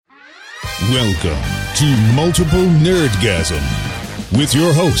Welcome to Multiple Nerdgasm with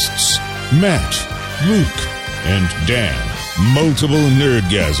your hosts, Matt, Luke, and Dan. Multiple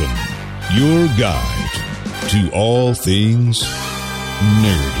Nerdgasm, your guide to all things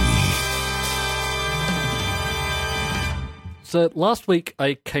nerdy. So last week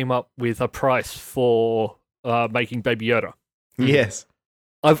I came up with a price for making Baby Yoda. Yes.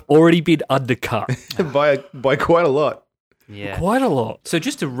 I've already been undercut. by quite a lot. Yeah. Quite a lot. So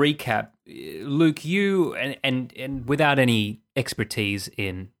just to recap, Luke, you and without any expertise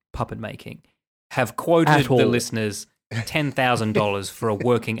in puppet making, have quoted the listeners $10,000 for a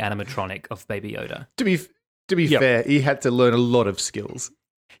working animatronic of Baby Yoda. To be fair, he had to learn a lot of skills.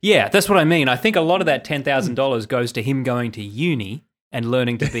 Yeah, that's what I mean. I think a lot of that $10,000 goes to him going to uni and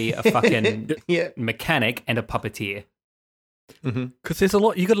learning to be a fucking mechanic and a puppeteer. Because there's a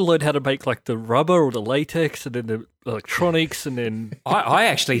lot, you got to learn how to make like the rubber or the latex and then the electronics and then I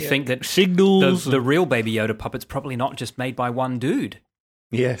actually think that signals. The real Baby Yoda puppet's probably not just made by one dude.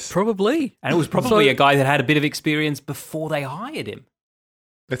 Yes. Probably. And it was probably a guy that had a bit of experience before they hired him.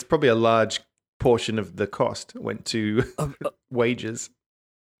 That's probably a large portion of the cost went to wages.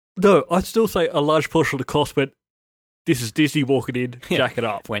 No, I'd still say a large portion of the cost went, this is Disney walking in, jack it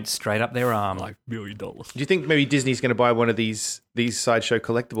up. Went straight up their arm. Like $1 million. Do you think maybe Disney's going to buy one of these sideshow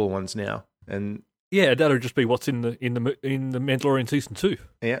collectible ones now? And yeah, that'll just be what's in the Mandalorian season 2.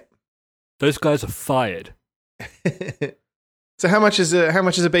 yeah, those guys are fired. So how much is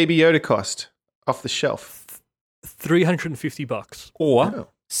a Baby Yoda cost off the shelf? $350. Or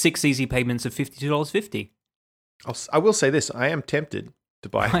 6 easy payments of $52.50. I will say this: I am tempted to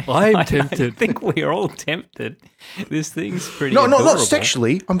buy. I'm tempted. I think we're all tempted. This thing's pretty. Not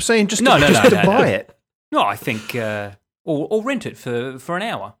sexually. I'm saying just to buy it. No, I think or rent it for an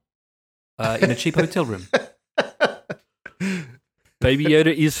hour in a cheap hotel room. Baby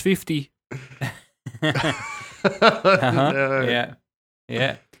Yoda is 50. No.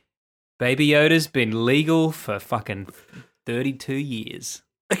 Yeah. Baby Yoda's been legal for fucking 32 years.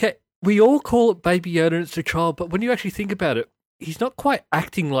 Okay, we all call it Baby Yoda and it's a child, but when you actually think about it, he's not quite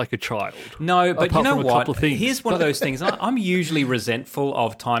acting like a child. No, but you know what? Things. Here's one of those things. I'm usually resentful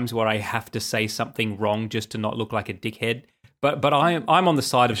of times where I have to say something wrong just to not look like a dickhead. But I'm on the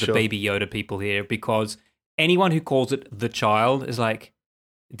side of the Baby Yoda people here because anyone who calls it the child is like,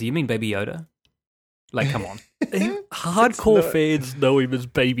 do you mean Baby Yoda? Like, come on. Hardcore fans know him as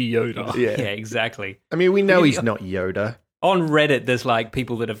Baby Yoda. Yeah, exactly. I mean, we know he's not Yoda. On Reddit, there's like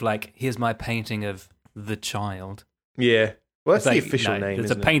people that have like, here's my painting of the child. Yeah. Well, that's it's the official name.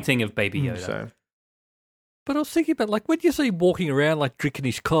 It's a painting of Baby Yoda. So. But I was thinking about, like, when you see him walking around, like, drinking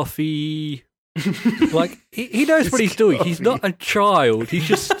his coffee, like, he knows what he's doing. He's not a child. He's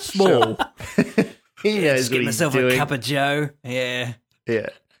just small. He knows just get myself a cup of Joe. Yeah. Yeah.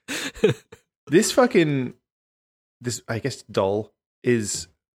 This I guess, doll is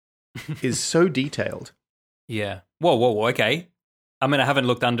so detailed. Yeah. Whoa, okay. I mean, I haven't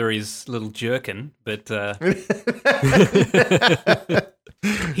looked under his little jerkin, but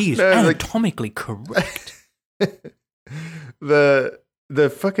he is anatomically correct. The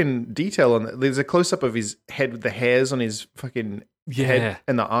fucking detail on that. There's a close-up of his head with the hairs on his fucking head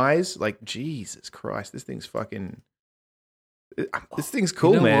and the eyes. Like, Jesus Christ, this thing's cool,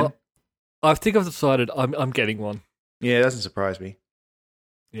 you know man. What? I think I've decided I'm getting one. Yeah, it doesn't surprise me.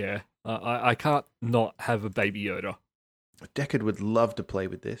 Yeah, I can't not have a Baby Yoda. Deckard would love to play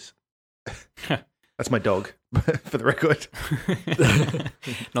with this. That's my dog, for the record.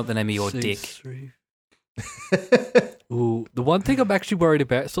 Not the name of your dick. Ooh, the one thing I'm actually worried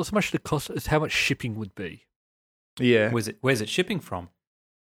about, it's not so much the cost, as how much shipping would be. Yeah. Where's it shipping from?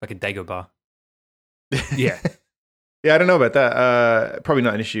 Like a Dagobah. Yeah. Yeah, I don't know about that. Probably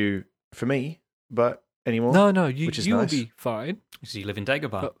not an issue for me, but anymore. No, you will be fine. So you live in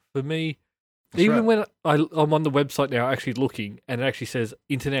Dagobah. But for me, That's even right. when I'm on the website now actually looking, and it actually says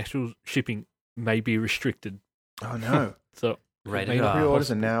international shipping may be restricted. Oh, no. So Rated R.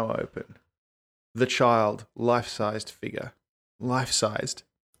 Pre-orders are now open. The child, life-sized figure. Life-sized.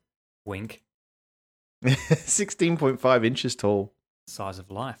 Wink. 16.5 inches tall. Size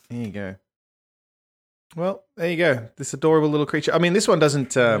of life. There you go. Well, there you go. This adorable little creature. I mean, this one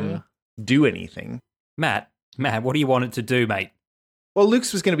doesn't do anything. Matt, what do you want it to do, mate? Well,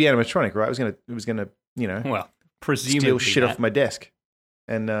 Luke's was going to be animatronic, right? It was going to, well, presumably steal shit off my desk.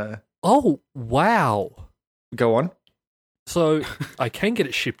 And oh, wow. Go on. So I can get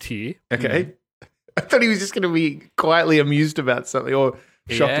it shipped here. Okay. I thought he was just going to be quietly amused about something or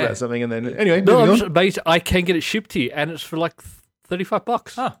shocked about something, and then anyway. No, I'm just amazed. I can get it shipped here, and it's for like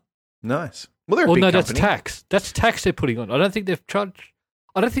 $35. Oh, nice. Well, they're a big company. That's tax. That's tax they're putting on. I don't think they've charged.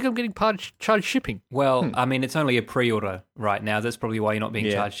 I don't think I'm getting charged shipping. Well, I mean, it's only a pre-order right now. That's probably why you're not being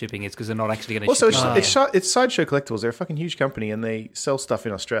charged shipping. It's because they're not actually going to Also, ship it's Sideshow Collectibles. They're a fucking huge company, and they sell stuff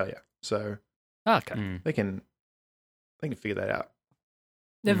in Australia. So Okay. they can figure that out.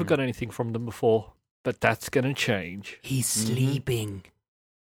 Never got anything from them before, but that's going to change. He's sleeping.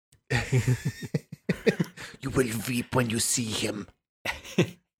 You will weep when you see him.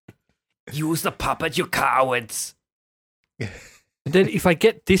 Use the puppet, you cowards. And then if I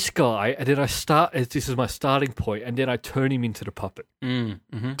get this guy, and then I start as this is my starting point, and then I turn him into the puppet. You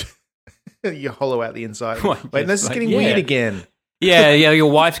hollow out the inside. What, Wait, this is getting weird again. Yeah, your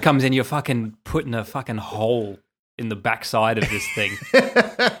wife comes in, you're fucking putting a fucking hole in the backside of this thing.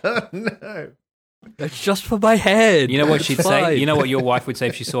 No. That's just for my head. You know what she'd say? Fine. You know what your wife would say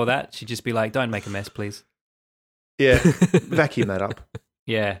if she saw that? She'd just be like, don't make a mess, please. Yeah, vacuum that up.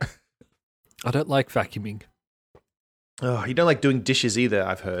 Yeah. I don't like vacuuming. Oh, you don't like doing dishes either,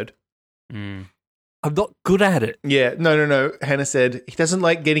 I've heard. I'm not good at it. Yeah, no. Hannah said he doesn't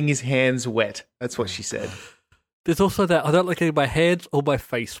like getting his hands wet. That's what she said. There's also that I don't like getting my hands or my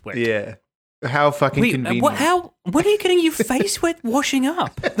face wet. Yeah. How fucking convenient. When are you getting your face wet washing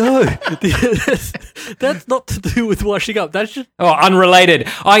up? No, that's not to do with washing up. That's just Unrelated.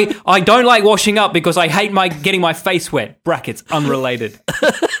 I don't like washing up because I hate getting my face wet. Brackets, unrelated.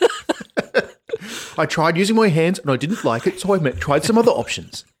 I tried using my hands and I didn't like it, so I tried some other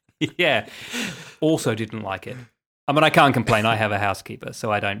options. Yeah. Also didn't like it. I mean, I can't complain. I have a housekeeper,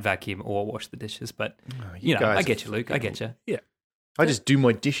 so I don't vacuum or wash the dishes. But, I get you, Luke. I get you. Yeah. I just do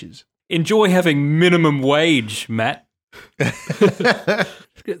my dishes. Enjoy having minimum wage, Matt.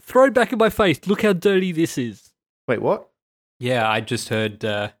 throw it back in my face. Look how dirty this is. Wait, what? Yeah, I just heard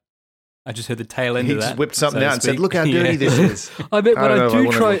the tail end He of that. just whipped something so to out and said, speak. "Look how dirty this is." I mean, when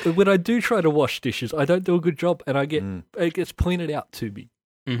I I do try to wash dishes, I don't do a good job, and it gets pointed out to me.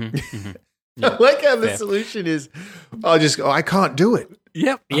 I like how the solution is, I can't do it.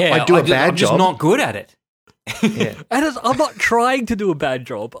 Yep. Yeah, I do a bad I'm job. just not good at it. Yeah. And I'm not trying to do a bad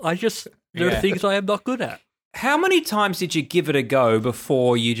job. There are things I am not good at. How many times did you give it a go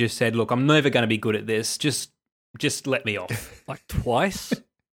before you just said, "Look, I'm never going to be good at this. Just let me off"? Like twice.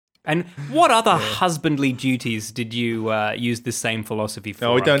 And what other husbandly duties did you use the same philosophy for?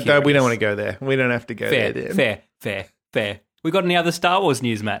 No, we don't want to go there. We don't have to go there. Dan. Fair. We got any other Star Wars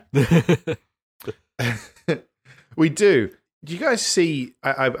news, Matt? We do. Do you guys see?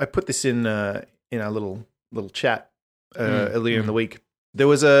 I put this in our little chat earlier in the week. There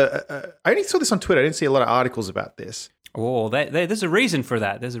was I only saw this on Twitter. I didn't see a lot of articles about this. Oh, there's a reason for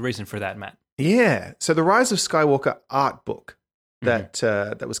that. There's a reason for that, Matt. Yeah. So the Rise of Skywalker art book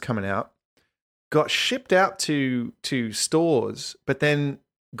that was coming out got shipped out to stores, but then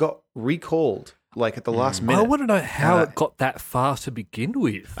got recalled like at the last minute. I want to know how it got that far to begin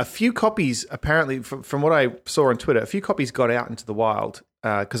with. A few copies, apparently, from what I saw on Twitter, a few copies got out into the wild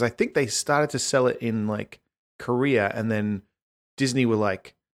because I think they started to sell it in like Korea, and then Disney were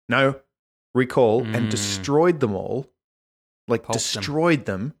like, "No, recall," and destroyed them all. Like destroyed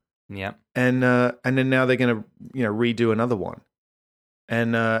them. Yeah. And then now they're going to redo another one,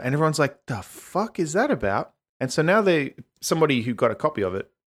 and everyone's like, "The fuck is that about?" And so now somebody who got a copy of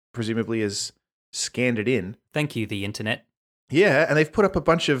it presumably has scanned it in. Thank you, the internet. Yeah, and they've put up a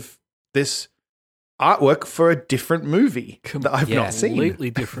bunch of this artwork for a different movie that I've not seen. Completely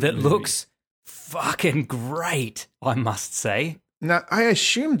different. That movie. looks fucking great, I must say. Now, I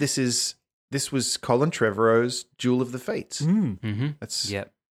assume this was Colin Trevorrow's Jewel of the Fates. Mm-hmm. That's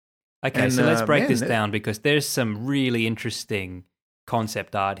Yep. Okay, and, so let's break this man, down because there's some really interesting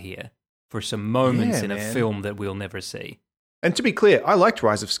concept art here for some moments in a film that we'll never see. And to be clear, I liked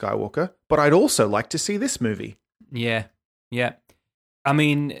Rise of Skywalker, but I'd also like to see this movie. Yeah. I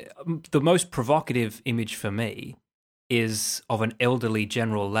mean, the most provocative image for me is of an elderly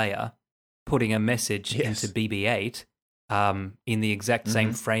General Leia putting a message into BB-8 in the exact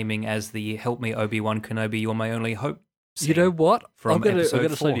same framing as the "Help me, Obi-Wan Kenobi, you're my only hope" scene. You know what? I'm going to say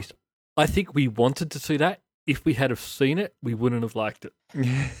 4. this. I think we wanted to see that. If we had have seen it, we wouldn't have liked it.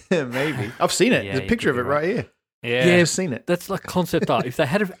 Maybe. I've seen it. Yeah, There's a picture of it right here. Yeah, I've seen it. That's like concept art. If they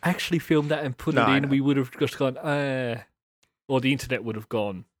had have actually filmed that and put it in, we would have just gone, or the internet would have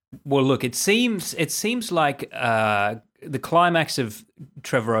gone. Well, look, it seems like the climax of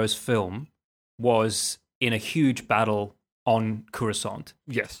Trevorrow's film was in a huge battle on Coruscant.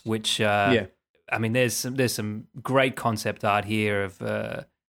 Yes, which I mean, there's some great concept art here of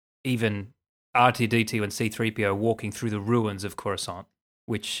even R2-D2 and C-3PO walking through the ruins of Coruscant,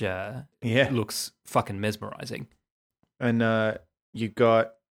 which looks fucking mesmerizing. And you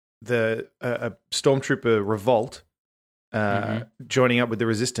got the Stormtrooper revolt joining up with the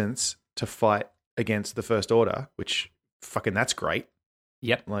Resistance to fight against the First Order, which fucking that's great.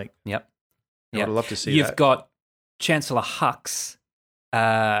 Yep. Like, Yep. I would love to see You've that. got Chancellor Hux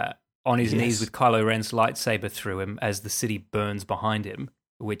on his knees with Kylo Ren's lightsaber through him as the city burns behind him,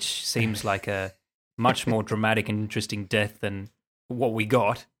 which seems like a much more dramatic and interesting death than what we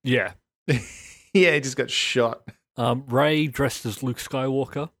got. Yeah. Yeah, he just got shot. Rey dressed as Luke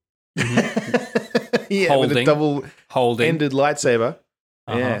Skywalker. Yeah, with a double-ended lightsaber.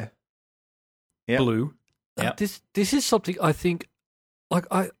 Yeah. Yep. Blue. Yep. This is something I think, like,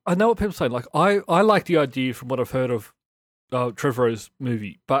 I know what people say. Like, I like the idea from what I've heard of Trevorrow's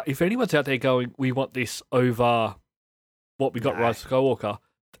movie, but if anyone's out there going, we want this over what we got Rise of Skywalker,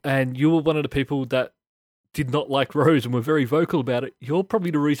 and you were one of the people that did not like Rose and were very vocal about it, you're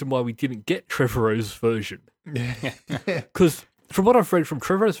probably the reason why we didn't get Trevorrow's version. Because from what I've read from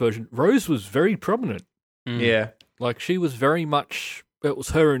Trevorrow's version, Rose was very prominent. Yeah. Like, she was very much, it was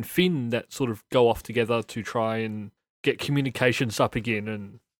her and Finn that sort of go off together to try and get communications up again.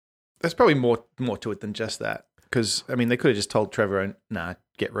 And there's probably more to it than just that. Because, I mean, they could have just told Trevor, nah,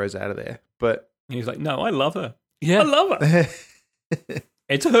 get Rose out of there. But he's like, no, I love her. Yeah. I love her.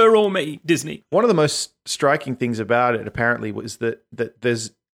 It's her or me, Disney. One of the most striking things about it, apparently, was that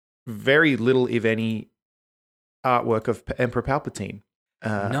there's very little, if any, artwork of Emperor Palpatine.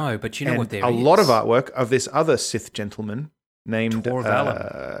 No, but you know what there is? A lot of artwork of this other Sith gentleman named Tor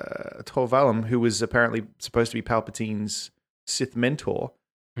Valum, who was apparently supposed to be Palpatine's Sith mentor.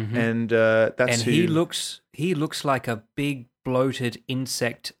 Mm-hmm. And that's and who... he looks like a big bloated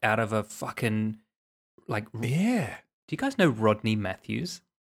insect out of a fucking like. Yeah. Do you guys know Rodney Matthews?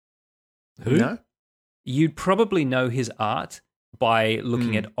 Who? No. You'd probably know his art by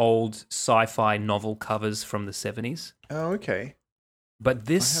looking at old sci-fi novel covers from the 70s. Oh, okay. But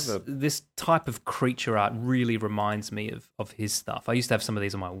this type of creature art really reminds me of his stuff. I used to have some of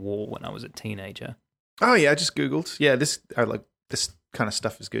these on my wall when I was a teenager. Oh yeah, I just googled. Yeah, this kind of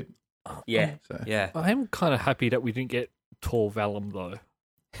stuff is good. Yeah, So. yeah. I am kind of happy that we didn't get Tor Valum, though.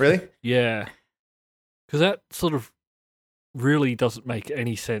 Really? Yeah. Because that sort of really doesn't make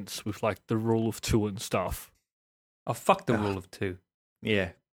any sense with, like, the rule of two and stuff. Oh, fuck the rule of two.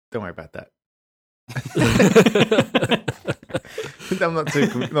 Yeah. Don't worry about that. I'm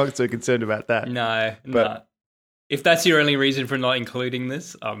not too concerned about that. No, But- no. If that's your only reason for not including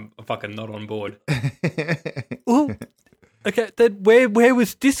this, I'm fucking not on board. Well, okay, then where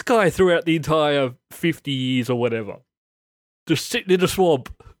was this guy throughout the entire 50 years or whatever? Just sitting in a swamp.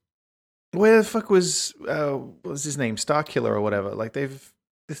 Where the fuck was what was his name? Starkiller or whatever. Like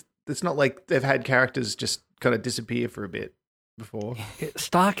it's not like they've had characters just kind of disappear for a bit before.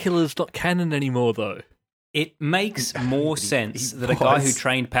 Starkiller's not canon anymore, though. It makes more sense he that a guy who was.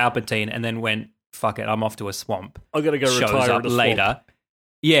 trained Palpatine and then went, fuck it, I'm off to a swamp, I gotta go shows retire up in a later. swamp.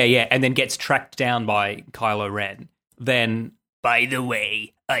 Yeah, and then gets tracked down by Kylo Ren. Then, by the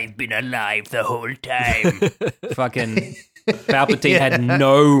way, I've been alive the whole time. Fucking Palpatine had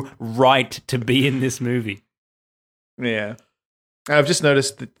no right to be in this movie. Yeah. I've just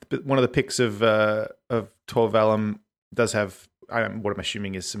noticed that one of the pics of Tor Valum does have what I'm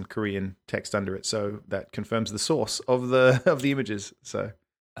assuming is some Korean text under it, so that confirms the source of the images. So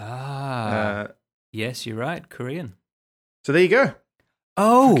Yes, you're right, Korean. so there you go.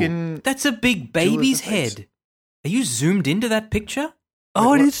 Oh, Fucking that's a big jewel of baby's the face. head. Are you zoomed into that picture?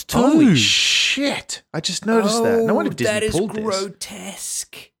 Oh, it is too. Holy shit! I just noticed that. No wonder Disney that is pulled this.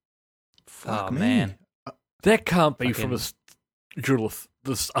 grotesque. Fuck Oh, me. man. That can't be Fucking-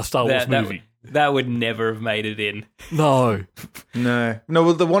 from a Star Wars movie. That would never have made it in. No. No.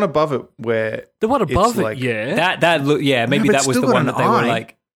 Well, the one above it where The one above It's it, like- yeah. That look, yeah, maybe but that it's was still the got one an that they were eye.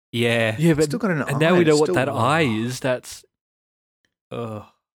 like, yeah. Yeah, but still got an and eye. now we know It's what still- that eye is. That's Ugh.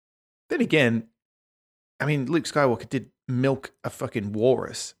 Then again, I mean, Luke Skywalker did milk a fucking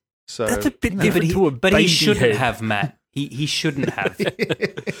walrus. So That's a bit you know. different to a But baby he shouldn't head. have, Matt. He shouldn't have.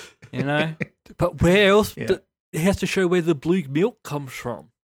 You know? But where else? Yeah. It has to show where the blue milk comes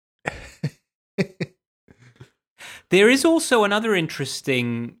from. There is also another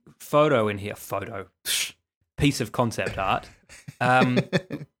interesting photo in here. Piece of concept art.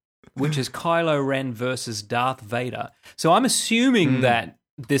 Which is Kylo Ren versus Darth Vader. So I'm assuming that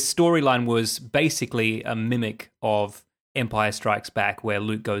this storyline was basically a mimic of Empire Strikes Back, where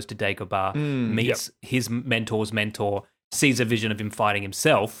Luke goes to Dagobah, meets his mentor's mentor, sees a vision of him fighting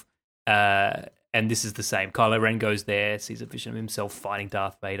himself, and this is the same. Kylo Ren goes there, sees a vision of himself fighting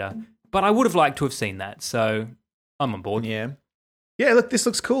Darth Vader. But I would have liked to have seen that, so I'm on board. Yeah. Look, this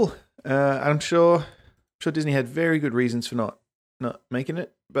looks cool. I'm sure Disney had very good reasons for not making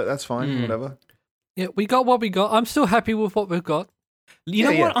it, but that's fine. Whatever. Yeah, we got what we got. I'm still happy with what we've got. You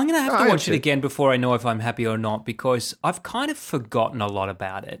know what? I'm going to have to watch it too. again before I know if I'm happy or not, because I've kind of forgotten a lot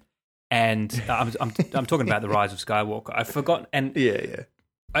about it. And I'm talking about The Rise of Skywalker. I've forgotten. And Yeah.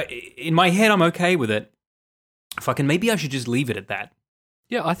 In my head, I'm okay with it. Fucking maybe I should just leave it at that.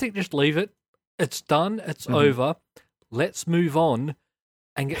 Yeah, I think just leave it. It's done. It's over. Let's move on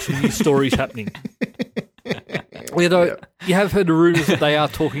and get some new stories happening. Although you have heard the rumors that they are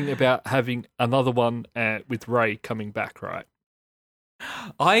talking about having another one with Rey coming back, right?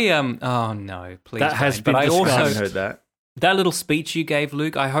 Oh no, please. That has been But I discussed. I also haven't heard that. that little speech you gave,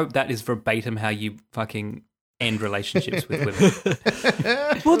 Luke. I hope that is verbatim how you fucking end relationships with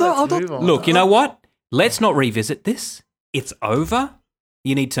women. Well, no, Let's move on. Look, you know what? Let's not revisit this. It's over.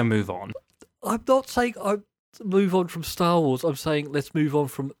 You need to move on. I'm not saying I move on from Star Wars. I'm saying let's move on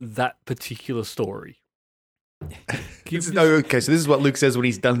from that particular story. Okay, so this is what Luke says when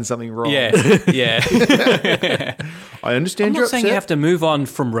he's done something wrong. Yeah. I understand I'm you're not saying you upset. have to move on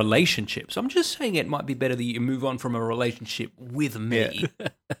from relationships. I'm just saying it might be better that you move on from a relationship with me.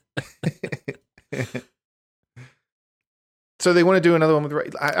 So they want to do another one with Ray.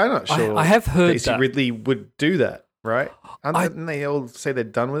 I'm not sure. I have heard Daisy that. Ridley would do that, right? Didn't they all say they're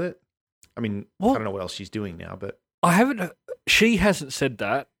done with it? I mean, What? I don't know what else she's doing now, but I haven't. She hasn't said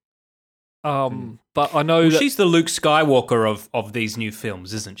that. But I know Well, that she's the Luke Skywalker of these new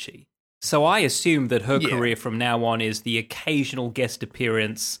films, isn't she? So I assume that her career from now on is the occasional guest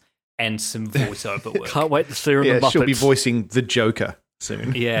appearance and some voiceover work. can't wait to see her in the Muppets. she'll be voicing the Joker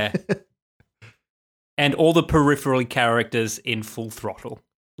soon. Yeah. And all the peripheral characters in Full Throttle,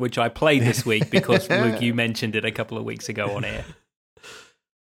 which I played this week because, Luke, you mentioned it a couple of weeks ago on air.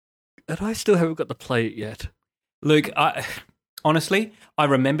 And I still haven't got to play it yet. Luke, honestly, I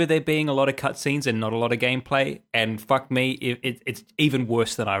remember there being a lot of cutscenes and not a lot of gameplay, and fuck me, it's even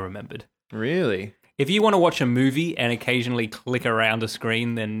worse than I remembered. Really? If you want to watch a movie and occasionally click around a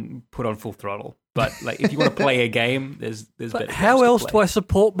screen, then put on Full Throttle. But like, if you want to play a game, there's But better how games to else play. do I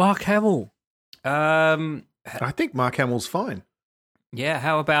support Mark Hamill? I think Mark Hamill's fine. Yeah,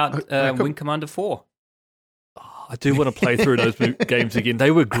 how about Wing Commander 4? I do want to play through those games again. They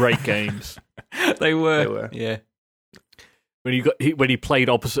were great games. They were. They were. Yeah. When he played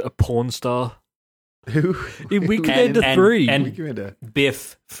opposite a porn star Who? in Wing Commander 3. and Commander.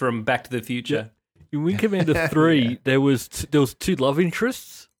 Biff from Back to the Future. In Wing Commander 3, there was two love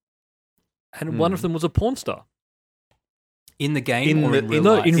interests, and one of them was a porn star. In the game or in real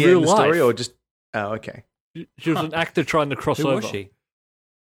no, life? in Yeah, real the story, life. or just okay. She was an actor trying to cross Who over. was she?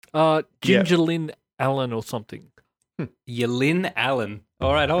 Ginger Lynn Allen or something. Yelin Allen.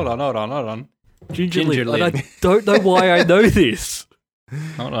 All right, hold on. Ginger Ginger Lynn. And Lynn. I don't know why I know this.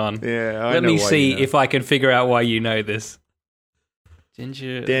 Hold on. Yeah, I Let know me why see you know. if I can figure out why you know this.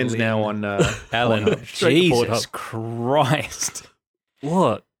 Ginger Dan's Lynn now on Allen. Pornhub. Straight to Jesus Christ.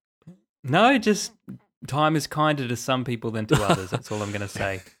 What? No, just time is kinder to some people than to others. That's all I'm going to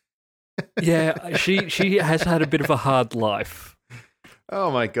say. Yeah, she has had a bit of a hard life. Oh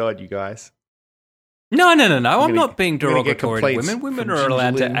my god, you guys! No. I'm gonna- not being gonna get derogatory to complaints women. Women from are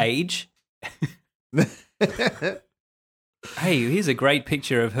allowed Ginger Lynn. to age. Hey, here's a great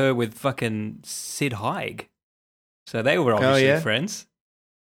picture of her with fucking Sid Haig. So they were obviously yeah? friends.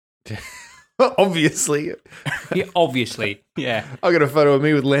 Obviously, Yeah, obviously, yeah. I got a photo of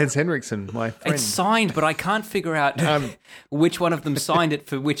me with Lance Henriksen, my friend. It's signed, but I can't figure out which one of them signed it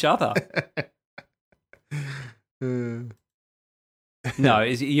for which other. No,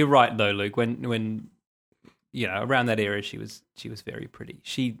 you're right though, Luke. When around that era, she was very pretty.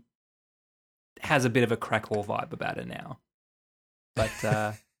 She has a bit of a crack whore vibe about her now, but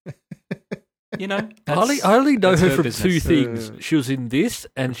I that's- only know that's her her from business. two things. She was in this,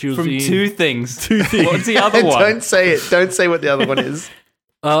 and she was from in two things. Two things. What's the other one? Don't say it. Don't say what the other one is.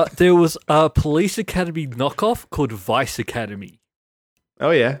 There was a Police Academy knockoff called Vice Academy.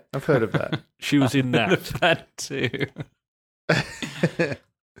 Oh yeah, I've heard of that. She was in that. That too.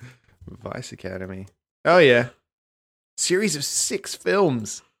 Vice Academy. Oh yeah, series of 6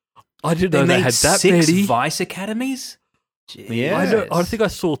 films. I didn't They know they made had that 6 many. Vice Academies. Yeah. I think I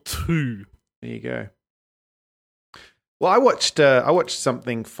saw 2. There you go. Well, I watched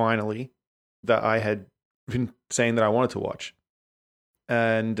something finally that I had been saying that I wanted to watch,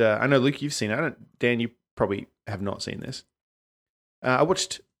 and I know Luke, you've seen it. Dan, you probably have not seen this. I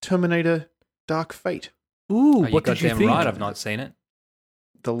watched Terminator: Dark Fate, Ooh, Oh, you what did you goddamn think? right, I've not seen it.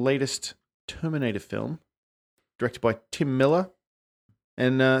 the latest Terminator film, directed by Tim Miller,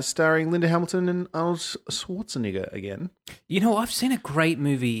 and starring Linda Hamilton and Arnold Schwarzenegger again. You know, I've seen a great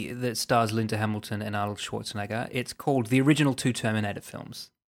movie that stars Linda Hamilton and Arnold Schwarzenegger. It's called The Original 2 Terminator Films.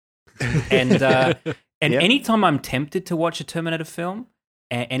 And Yep. anytime I'm tempted to watch a Terminator film,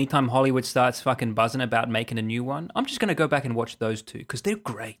 anytime Hollywood starts fucking buzzing about making a new one, I'm just going to go back and watch those two because they're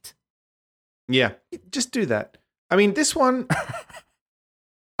great. Yeah, just do that. I mean, this one,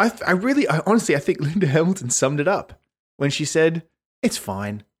 I honestly, I think Linda Hamilton summed it up when she said, "It's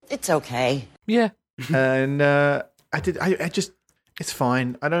fine." It's okay. Yeah. And it's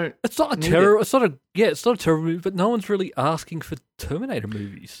fine. I don't. It's not a need terror. it. It's not a terror movie, but no one's really asking for Terminator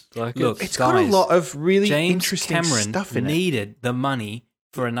movies. Like, Look, It's got a guys, lot of really James interesting Cameron stuff in it. needed the money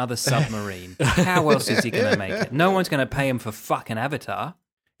for another submarine. How else is he going to make it? No one's going to pay him for fucking Avatar.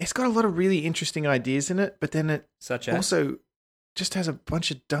 It's got a lot of really interesting ideas in it, but then it Such as? also just has a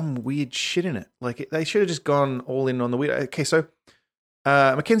bunch of dumb, weird shit in it. Like they should have just gone all in on the weird. Okay, so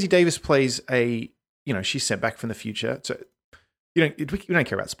Mackenzie Davis plays she's sent back from the future. So you don't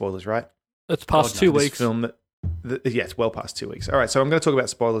care about spoilers, right? it's past God, 2 no, This weeks. film it's well past 2 weeks. All right, so I'm going to talk about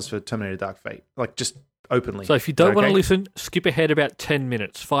spoilers for Terminator Dark Fate, like just openly. So if you don't want to Okay? listen, skip ahead about 10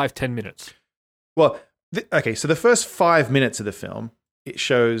 minutes, 10 minutes. Well, okay, so the first 5 minutes of the film, it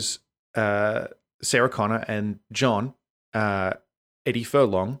shows Sarah Connor and John, Eddie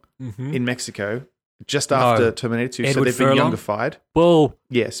Furlong, Mm-hmm. in Mexico just after Terminator 2. So Edward they've been Furlong? youngified. Well,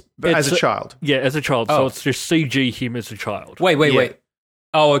 Yes, but as a child. Yeah, as a child. So Oh. it's just CG him as a child. Wait.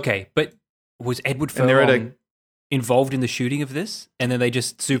 Oh, okay. But was Edward And they're at Furlong involved in the shooting of this? And then they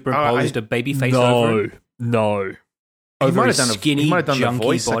just superimposed a baby face over No, it? no. He Over might a have done skinny, he might have done the junky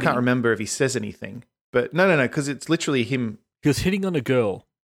voice. body? I can't remember if he says anything. But no, because it's literally him. He was hitting on a girl.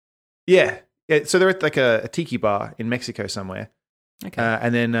 Yeah. So they're at like a tiki bar in Mexico somewhere. Okay.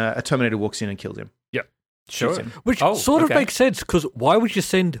 And then a Terminator walks in and kills him. Sure. shoots him. Which Oh, sort of okay. makes sense, because why would you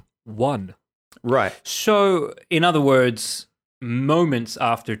send one? Right. So, in other words, moments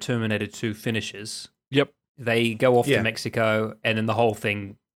after Terminator 2 finishes, Yep. they go off Yeah. to Mexico, and then the whole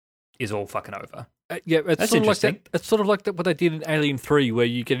thing is all fucking over. Yeah, it's That's sort of like that. interesting. It's sort of like that what they did in Alien 3, where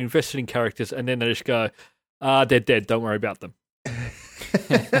you get invested in characters and then they just go, they're dead, don't worry about them.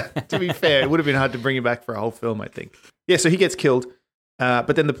 To be fair, it would have been hard to bring him back for a whole film, I think. Yeah, so he gets killed.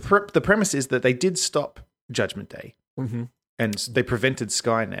 But then the premise is that they did stop Judgment Day Mm-hmm. and they prevented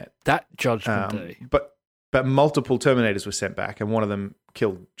Skynet. That Judgment Day. But multiple Terminators were sent back, and one of them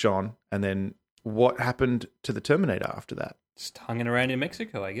killed John. And then what happened to the Terminator after that? Just hanging around in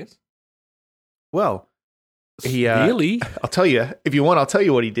Mexico, I guess. Well, he Really? I'll tell you. If you want, I'll tell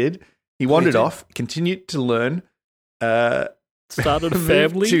you what he did. He wandered did? off, continued to learn, Started a moved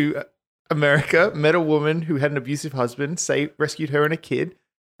family? to America, met a woman who had an abusive husband, rescued her and a kid,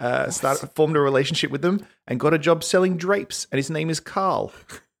 formed a relationship with them, and got a job selling drapes. And his name is Carl.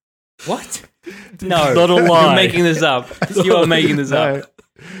 What? No. Not a lie. You're making this up. You are making this up.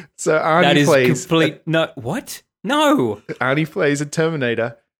 So Arnie That is plays complete. No. What? No. Arnie plays a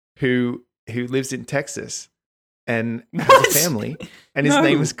Terminator who lives in Texas and has What? a family, and his No.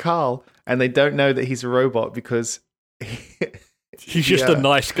 name is Carl, and they don't know that he's a robot because He's just a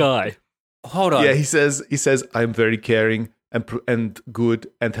nice guy. Hold on. yeah, he says I'm very caring and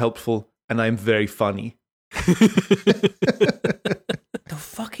good and helpful, and I'm very funny. The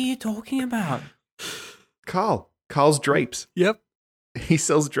fuck are you talking about? Carl's drapes. Yep. He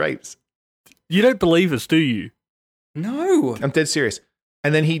sells drapes. You don't believe us, do you? No. I'm dead serious.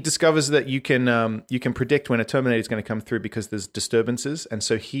 And then he discovers that you can predict when a Terminator is going to come through because there's disturbances, and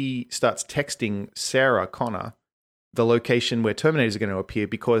so he starts texting Sarah Connor the location where Terminators are going to appear,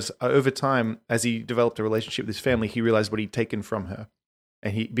 because over time, as he developed a relationship with his family, he realized what he'd taken from her,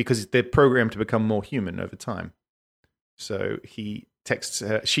 and because they're programmed to become more human over time. So he texts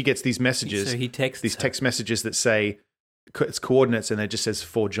her. She gets these messages. So he texts these her. text messages that say it's coordinates, and it just says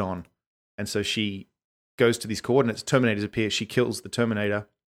for John. And so she goes to these coordinates. Terminators appear. She kills the Terminator,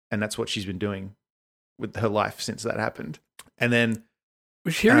 and that's what she's been doing with her life since that happened. And then,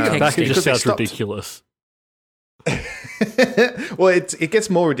 Which hearing it back, it because just they sounds stopped. ridiculous. well, it gets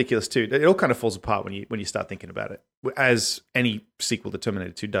more ridiculous too. It all kind of falls apart when you start thinking about it, as any sequel to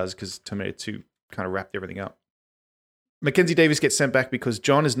Terminator 2 does, because Terminator 2 kind of wrapped everything up. Mackenzie Davis gets sent back because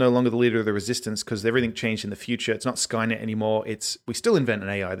John is no longer the leader of the resistance, because everything changed in the future. It's not Skynet anymore. We still invent an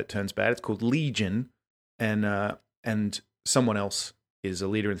AI that turns bad. It's called Legion, and someone else is a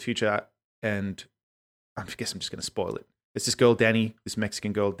leader in the future. And I guess I'm just going to spoil it. It's this girl Danny, this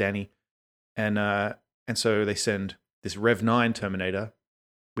Mexican girl Danny, and so they send this Rev 9 Terminator,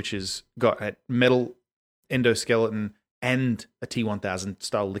 which has got a metal endoskeleton and a T-1000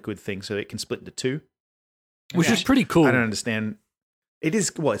 style liquid thing, so it can split into two. Which is pretty cool. I don't understand. It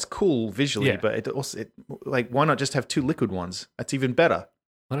is, well, it's cool visually, Yeah. but why not just have two liquid ones? That's even better.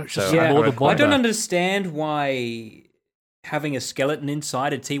 Why don't you So, just yeah, more than I one? I don't understand why having a skeleton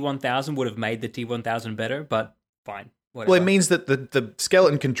inside a T-1000 would have made the T-1000 better, but fine. Whatever. Well, it means that the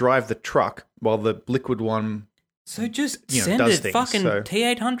skeleton can drive the truck while the liquid one. So just send does a things, fucking so-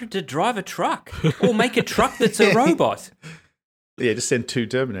 T-800 to drive a truck, or make a truck that's a robot. Yeah, just send 2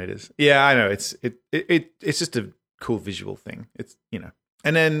 Terminators. Yeah, I know. It's just a cool visual thing. It's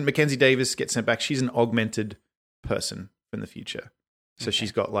And then Mackenzie Davis gets sent back. She's an augmented person from the future, so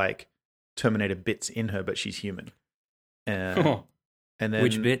she's got like Terminator bits in her, but she's human. And then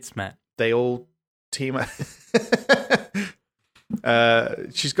Which bits, Matt? they all team up.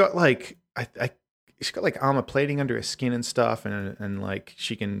 She's got like she's got like armor plating under her skin and stuff, and like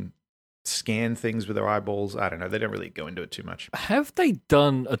she can scan things with her eyeballs. I don't know. They don't really go into it too much. Have they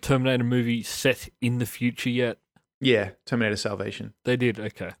done a Terminator movie set in the future yet? Yeah, Terminator Salvation. They did.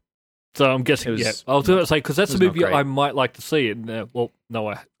 Okay. So I'm guessing. It was- Yeah, I was going to say because that's it a was not movie great. I might like to see. And well, no,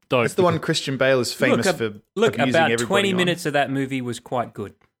 I don't. That's the one Christian Bale is famous for. Look, abusing about everybody 20 on. minutes of that movie was quite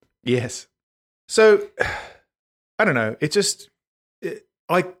good. Yes. So, I don't know.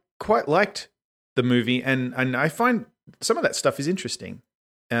 I quite liked the movie, and I find some of that stuff is interesting.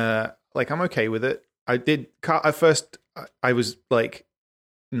 Like, I'm okay with it. At first, I was like,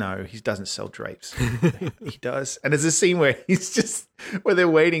 no, he doesn't sell drapes. He does. And there's a scene where where they're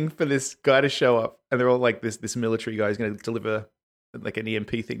waiting for this guy to show up, and they're all like, this military guy is going to deliver like an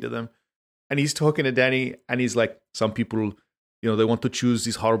EMP thing to them. And he's talking to Danny, and he's like, some people, they want to choose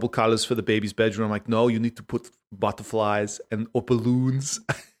these horrible colors for the baby's bedroom. I'm like, no, you need to put butterflies or balloons.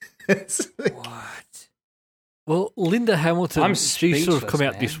 It's like, What? Well, Linda Hamilton, I'm she sort of come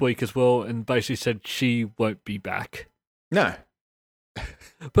out speechless, this man. week as well, and basically said she won't be back. no.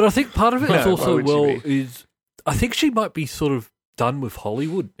 But I think part of it is No, also why would she is I think she might be sort of done with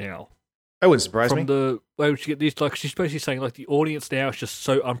Hollywood now. That wouldn't surprise From me. the way she get these, like she's basically saying, like the audience now is just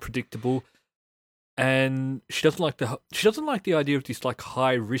so unpredictable, and she doesn't like the idea of this like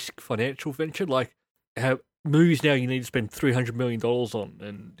high risk financial venture. Like movies now, you need to spend $300 million on,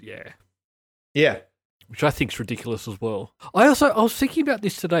 and Yeah. which I think is ridiculous as well. I was thinking about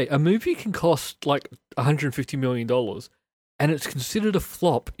this today. A movie can cost like $150 million, and it's considered a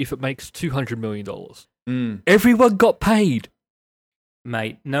flop if it makes $200 million. Mm. Everyone got paid.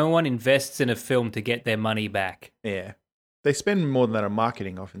 Mate, no one invests in a film to get their money back. Yeah. They spend more than that on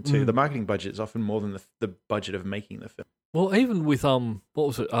marketing often too. Mm. The marketing budget is often more than the budget of making the film. Well, even with what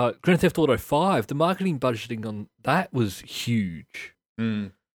was it? Grand Theft Auto 5, the marketing budgeting on that was huge.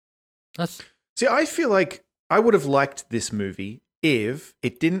 Mm. That's See, I feel like I would have liked this movie if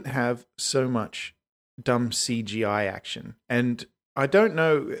it didn't have so much dumb CGI action. And I don't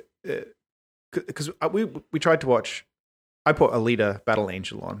know, because we tried to watch, I put Alita Battle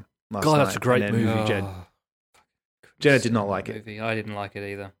Angel on last night. God, that's a great and then movie. Jenna did not like it. Movie. I didn't like it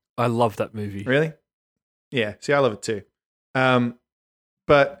either. I love that movie. Really? Yeah. See, I love it too.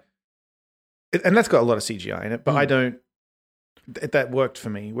 But and that's got a lot of CGI in it, but I don't. That worked for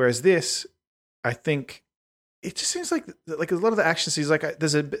me. Whereas this, I think it just seems like a lot of the action scenes. Like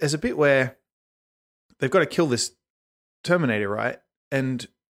there's a bit where they've got to kill this Terminator, right? And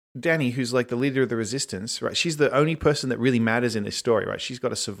Danny, who's like the leader of the resistance, right? She's the only person that really matters in this story, right? She's got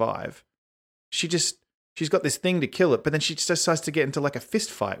to survive. She's got this thing to kill it, but then she just decides to get into like a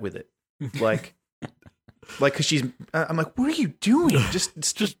fist fight with it, like because she's. I'm like, what are you doing?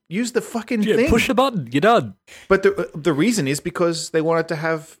 Just use the fucking thing. Push the button. You're done. But the reason is because they wanted to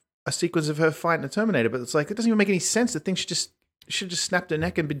have a sequence of her fighting a Terminator, but it's like it doesn't even make any sense. The thing should have just snapped her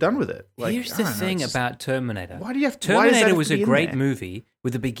neck and be done with it. Like, Here's I the don't know, thing it's just- about Terminator. Why do you have to? Why does that Terminator have was to a be in great there? movie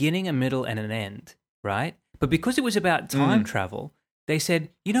with a beginning, a middle, and an end, right? But because it was about time travel, they said,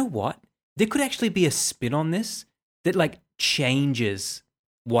 you know what? There could actually be a spin on this that like changes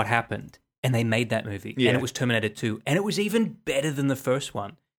what happened. And they made that movie. Yeah. And it was Terminator 2. And it was even better than the first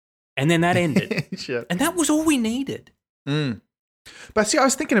one. And then that ended. Sure. And that was all we needed. Mm. But see, I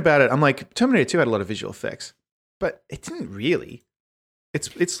was thinking about it. I'm like, Terminator 2 had a lot of visual effects, but it didn't really.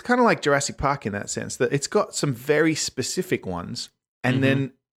 It's kind of like Jurassic Park in that sense that it's got some very specific ones, and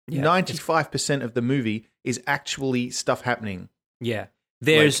then Yeah, 95% of the movie is actually stuff happening. Yeah.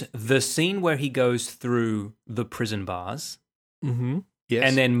 There's the scene where he goes through the prison bars. Mm-hmm. Yes.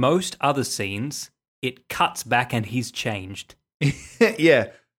 And then most other scenes, it cuts back and he's changed. yeah.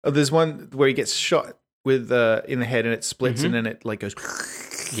 There's one where he gets shot with in the head and it splits and then it like goes.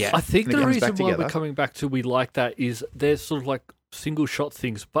 Yeah. I think And it the comes reason back why we're together. coming back to we like that is there's sort of like single shot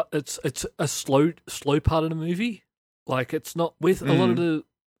things, but it's a slow part of the movie. Like it's not with a lot of the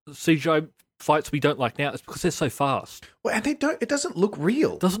CGI fights we don't like now. It's because they're so fast. Well, and it doesn't look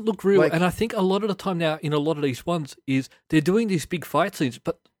real. It doesn't look real. Like- And I think a lot of the time now in a lot of these ones is they're doing these big fight scenes,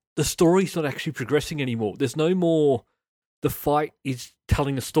 but the story's not actually progressing anymore. There's no more the fight is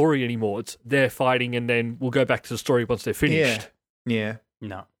telling a story anymore. It's they're fighting, and then we'll go back to the story once they're finished. Yeah.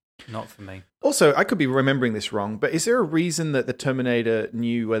 No, not for me. Also, I could be remembering this wrong, but is there a reason that the Terminator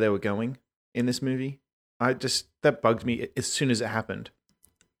knew where they were going in this movie? That bugged me as soon as it happened.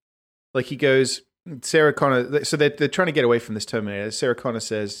 Like he goes, Sarah Connor. So they're trying to get away from this Terminator. Sarah Connor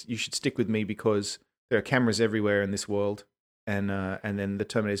says, "You should stick with me because there are cameras everywhere in this world, and then the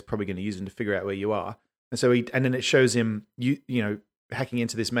Terminator is probably going to use them to figure out where you are." And so then it shows him you know hacking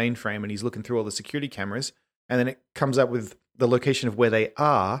into this mainframe, and he's looking through all the security cameras, and then it comes up with the location of where they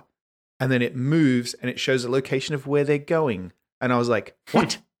are, and then it moves and it shows the location of where they're going. And I was like,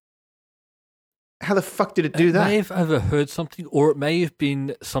 "What? How the fuck did it do that?" May have overheard something, or it may have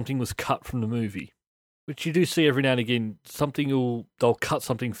been something was cut from the movie, which you do see every now and again. They'll cut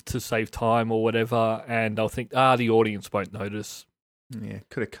something to save time or whatever, and they'll think, the audience won't notice. Yeah,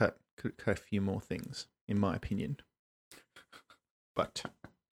 could have cut a few more things, in my opinion. But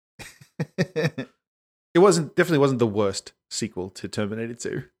it definitely wasn't the worst sequel to Terminator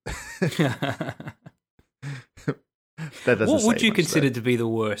 2. What would you consider to be the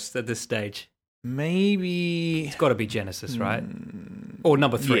worst at this stage? Maybe it's got to be Genesis, right? Or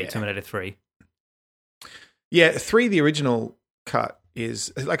number 3, yeah. Terminator 3. Yeah, 3, the original cut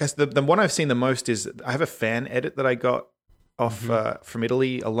is like the one I've seen the most is I have a fan edit that I got off from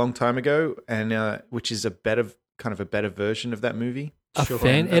Italy a long time ago, and which is a better version of that movie. A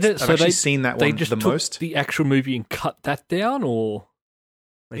fan edit. I've actually seen that one just the took most. The actual movie and cut that down, or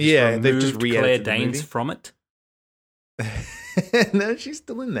they've just re-edited Claire the Danes movie from it. No, she's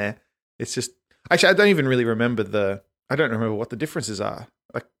still in there. It's just actually I don't even really remember I don't remember what the differences are.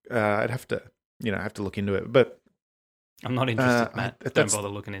 Like I'd have to look into it, but I'm not interested, Matt. Don't bother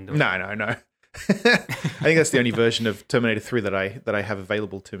looking into it. No. I think that's the only version of Terminator 3 that I have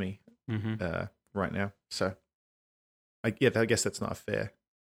available to me right now. So, I guess that's not a fair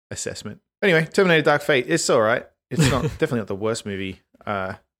assessment. Anyway, Terminator Dark Fate, it's all right. It's not definitely not the worst movie.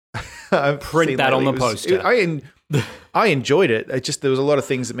 Print that on the poster. I enjoyed it. There was a lot of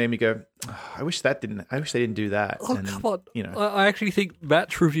things that made me go, I wish they didn't do that. Oh, come on. I actually think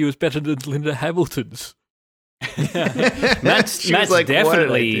Matt's review is better than Linda Hamilton's. Matt's like,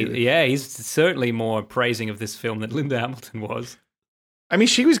 definitely, he's certainly more praising of this film than Linda Hamilton was. I mean,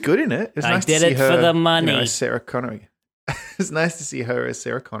 she was good in it. It was nice did to see it her, for the money. As Sarah Connor. It was nice to see her as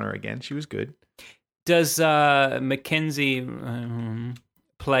Sarah Connor again. She was good. Does Mackenzie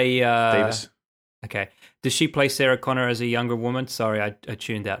play Davis? Okay. Does she play Sarah Connor as a younger woman? Sorry, I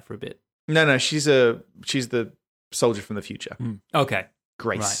tuned out for a bit. No, she's the soldier from the future. Okay.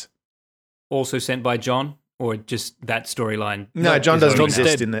 Grace. Right. Also sent by John, or just that storyline? No, John doesn't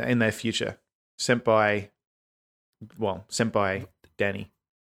exist in their future. Sent by Danny.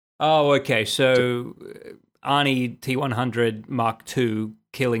 Oh, okay. So Arnie T-100 Mark II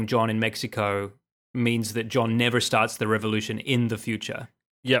killing John in Mexico means that John never starts the revolution in the future.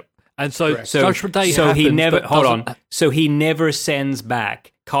 Yep. And so Judgment Day happens, he never hold on. So he never sends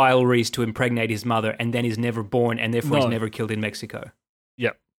back Kyle Reese to impregnate his mother, and then is never born, and therefore he's never killed in Mexico.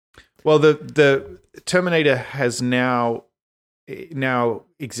 Yep. Well, the Terminator has now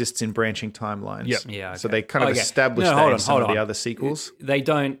exists in branching timelines. Yep. Yeah. Okay. So they kind of established that in some of the other sequels. They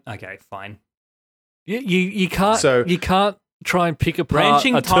don't. Okay, fine. You can't. So, you can't try and pick apart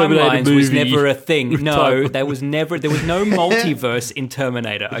branching a Terminator timelines movie. Was never a thing. No, there was no multiverse in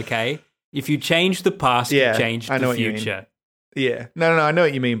Terminator. Okay, if you change the past, you change the future. Yeah, no, I know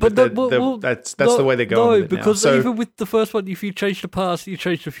what you mean, but that's the way they're going. No, with it because now. even with the first one, if you change the past, you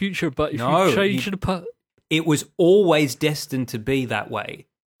change the future. But if you change the past, it was always destined to be that way,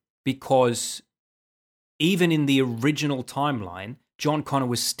 because even in the original timeline, John Connor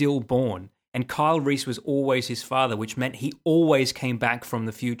was still born. And Kyle Reese was always his father, which meant he always came back from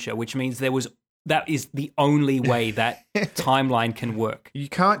the future, which means that is the only way that timeline can work. You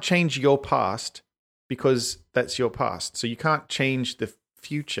can't change your past because that's your past. So you can't change the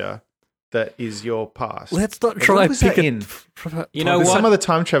future that is your past. Let's not try and pick in. You know what? Some other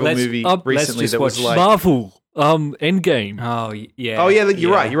time travel movie recently that was like Marvel Endgame. Oh yeah. Oh yeah,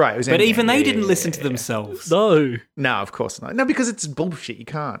 you're right. It was but Endgame. Even they didn't listen to themselves. No, of course not. No, because it's bullshit. You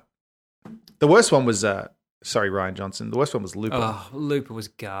can't. The worst one was, Ryan Johnson. The worst one was Looper. Oh, Looper was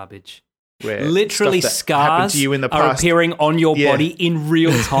garbage. Where literally scars to you in the are past appearing on your body in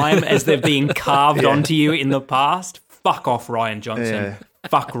real time as they're being carved onto you in the past. Fuck off, Ryan Johnson. Yeah.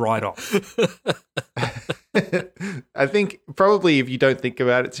 Fuck right off. I think probably if you don't think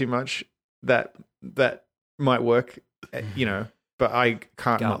about it too much, that might work, but I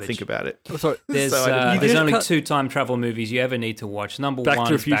can't not think about it. Oh, sorry. There's only 2 time travel movies you ever need to watch. Number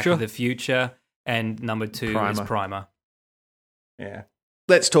 1 is Back to the Future, and number 2 is Primer. Yeah.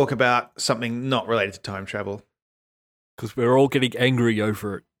 Let's talk about something not related to time travel. Because we're all getting angry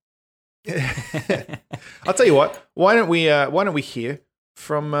over it. I'll tell you what. Why don't we hear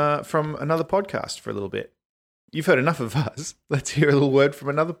from another podcast for a little bit? You've heard enough of us. Let's hear a little word from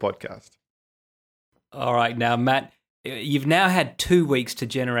another podcast. All right, now Matt, you've now had 2 weeks to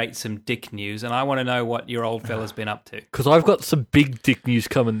generate some dick news, and I want to know what your old fella's been up to. Because I've got some big dick news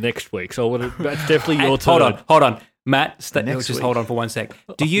coming next week, so that's definitely your turn. Hold on. Matt, hold on for 1 sec.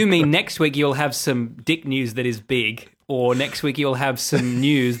 Do you mean next week you'll have some dick news that is big, or next week you'll have some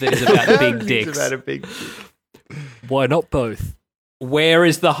news that is about big dicks? About a big... Why not both? Where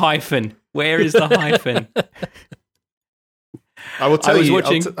is the hyphen? Where is the hyphen? I will tell you.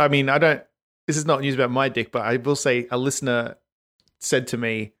 I mean, I don't. This is not news about my dick, but I will say a listener said to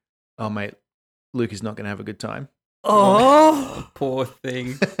me, "Oh, mate, Luke is not going to have a good time." Oh, poor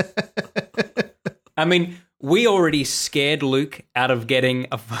thing. I mean, we already scared Luke out of getting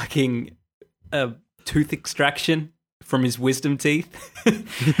a fucking tooth extraction from his wisdom teeth.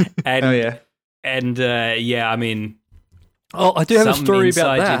 And, oh yeah, and I mean, I do have a story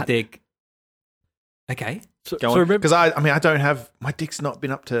about that. Your dick. Okay, so remember, because I don't have my dick's not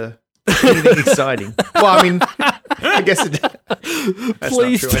been up to anything exciting. Well, I mean, I guess it.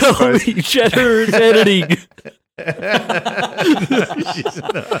 Please tell me Jenner editing.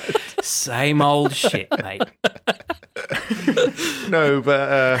 Same old shit, mate. No,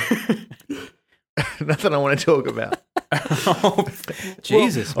 but nothing I want to talk about. Oh,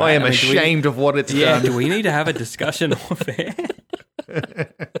 Jesus, well, I am ashamed of what it's done. Do we need to have a discussion off air?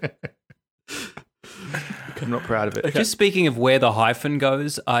 I'm not proud of it. Okay. Just speaking of where the hyphen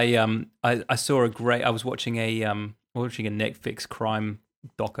goes, I saw I was watching a Netflix crime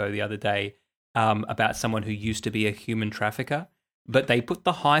doco the other day about someone who used to be a human trafficker, but they put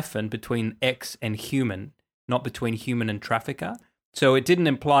the hyphen between X and human, not between human and trafficker. So it didn't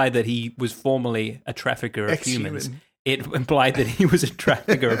imply that he was formerly a trafficker of humans. It implied that he was a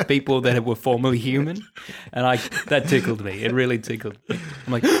trafficker of people that were formerly human, and that tickled me. It really tickled me.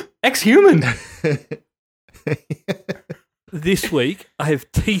 I'm like, ex-human. This week, I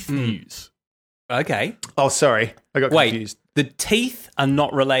have teeth news. Okay. Oh, sorry. I got confused. The teeth are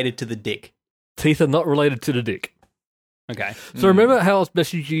not related to the dick. Teeth are not related to the dick. Okay. So remember how I was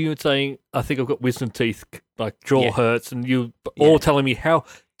messaging you and saying, I think I've got wisdom teeth, like jaw hurts, and you all telling me how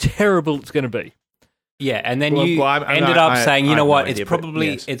terrible it's going to be. Yeah, and then you ended up saying, you know what, it's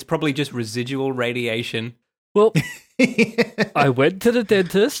probably just residual radiation. Well, I went to the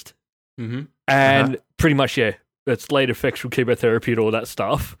dentist, and pretty much, it's late effects from chemotherapy and all that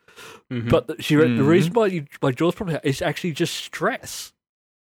stuff. Mm-hmm. But the reason why my jaw's probably hurt is actually just stress.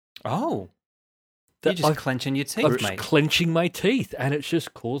 Oh. You're just clenching your teeth, I'm mate. just clenching my teeth, and it's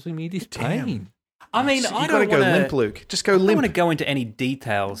just causing me this pain. I mean, I don't want to go limp, Luke. Just go limp. I don't want to go into any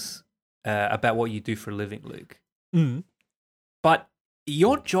details about what you do for a living, Luke. Mm. But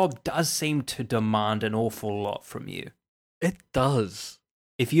your job does seem to demand an awful lot from you. It does.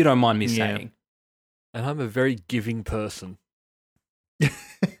 If you don't mind me saying. And I'm a very giving person.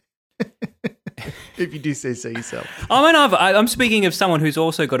 If you do say so yourself. I mean, I'm speaking of someone who's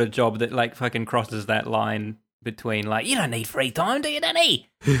also got a job that like fucking crosses that line between like, you don't need free time, do you, Danny?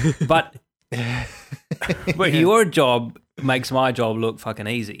 But your job makes my job look fucking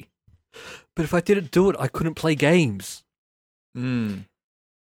easy. But if I didn't do it, I couldn't play games. Mm.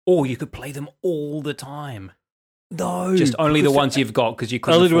 Or you could play them all the time. No. Just only the ones you've got because you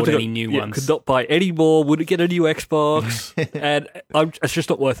couldn't afford any new ones. Could not buy any more, wouldn't get a new Xbox, and it's just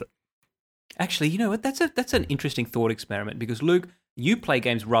not worth it. Actually, you know what? That's an interesting thought experiment because, Luke, you play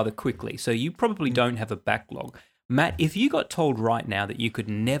games rather quickly, so you probably don't have a backlog. Matt, if you got told right now that you could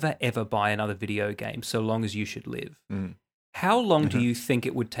never, ever buy another video game so long as you should live, how long do you think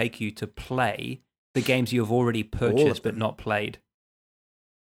it would take you to play the games you have already purchased but not played?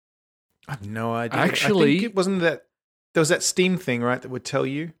 I have no idea. Actually, I think it wasn't that there was that Steam thing, right, that would tell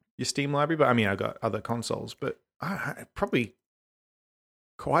you your Steam library. But I mean, I got other consoles, but probably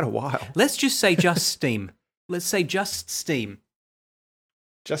quite a while. Let's just say just Steam. Let's say just Steam.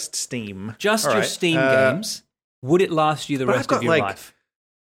 Just Steam. Just all your Steam games. Would it last you the rest of your life?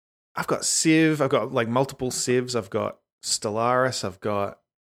 I've got Civ. I've got like multiple Civs. I've got Stellaris. I've got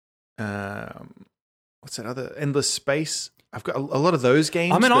what's that other Endless Space? I've got a lot of those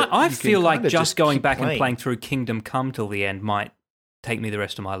games. I mean, I feel like just going back and playing through Kingdom Come till the end might take me the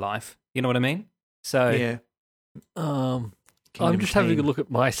rest of my life. You know what I mean? So yeah. I'm just having a look at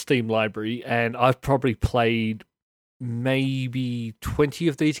my Steam library, and I've probably played maybe 20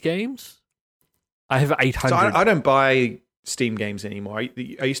 of these games. I have 800. So I don't buy Steam games anymore.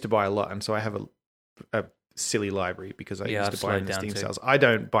 I used to buy a lot, and so I have a silly library because I Yeah, used I've to buy in slowed the down Steam too. sales. I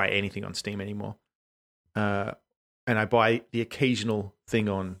don't buy anything on Steam anymore. And I buy the occasional thing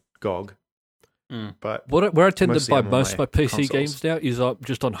on GOG. But Where I tend to mostly buy I'm on most of my PC consoles. games now is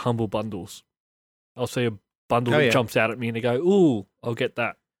just on Humble Bundles. I'll see a bundle Oh, that yeah. jumps out at me and I go, ooh, I'll get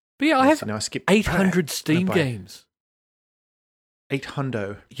that. But yeah, I have I skip 800 Steam buy games.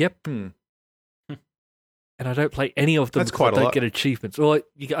 800. Yep. And I don't play any of them That's because quite I a don't lot. get achievements. Well,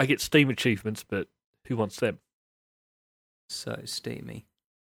 I get Steam achievements, but who wants them? So steamy.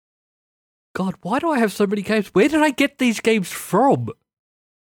 God, why do I have so many games? Where did I get these games from?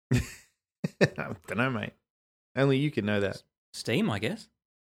 I don't know, mate. Only you can know that. Steam, I guess.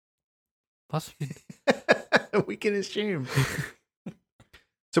 Must be. We can assume.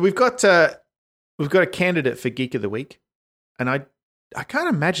 So we've got a candidate for Geek of the Week, and I can't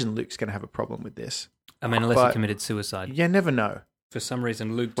imagine Luke's going to have a problem with this. I mean, unless But he committed suicide. You never know. For some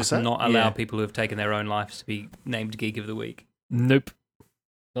reason, Luke What's does that? not allow Yeah. people who have taken their own lives to be named Geek of the Week. Nope.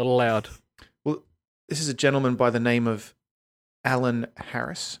 Not allowed. Well, this is a gentleman by the name of Alan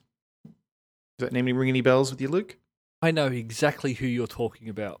Harris. Does that name ring any bells with you, Luke? I know exactly who you're talking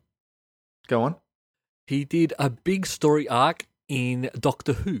about. Go on. He did a big story arc in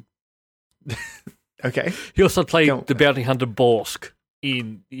Doctor Who. Okay. He also played Go on. the bounty hunter Borsk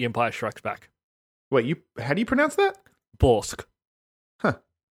in The Empire Strikes Back. Wait, how do you pronounce that? Borsk. I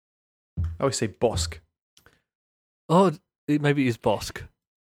always say Bosk. Oh, maybe it is Bosk.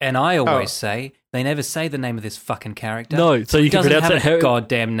 And I always say, they never say the name of this fucking character. No, so you can doesn't pronounce have it a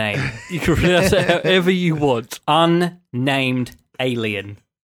goddamn name. You can pronounce it however you want. Unnamed alien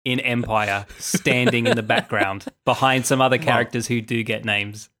in Empire standing in the background behind some other characters who do get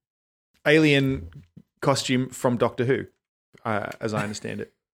names. Alien costume from Doctor Who, as I understand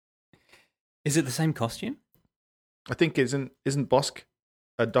it. Is it the same costume? I think isn't Bosk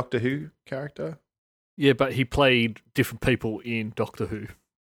a Doctor Who character? Yeah, but he played different people in Doctor Who.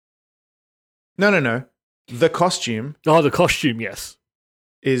 No. The costume Oh, the costume, yes.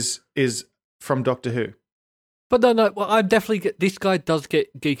 is from Doctor Who. But no. Well, I definitely get this guy does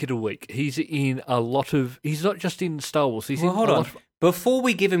get Geek of the Week. He's in a lot of. He's not just in Star Wars. He's Well, in hold a on. lot of, Before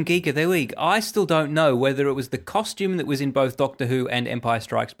we give him Geek of the Week, I still don't know whether it was the costume that was in both Doctor Who and Empire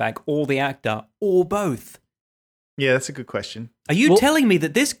Strikes Back, or the actor, or both. Yeah, that's a good question. Are you telling me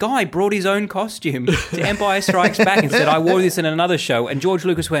that this guy brought his own costume to Empire Strikes Back and said, I wore this in another show, and George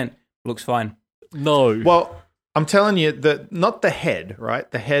Lucas went, looks fine? No. Well, I'm telling you that not the head, right?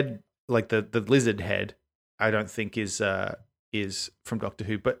 The head, like the lizard head, I don't think is from Doctor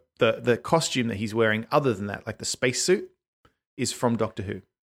Who, but the costume that he's wearing, other than that, like the spacesuit, is from Doctor Who,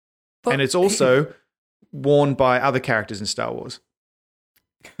 But and it's also worn by other characters in Star Wars.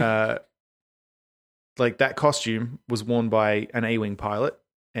 Like that costume was worn by an A-wing pilot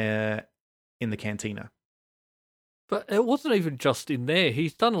in the cantina. But it wasn't even just in there.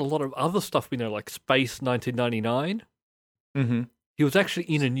 He's done a lot of other stuff, like Space 1999. Mm-hmm. He was actually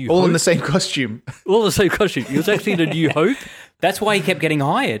in A New All Hope. in the same costume. All the same costume. He was actually in A New Hope. That's why he kept getting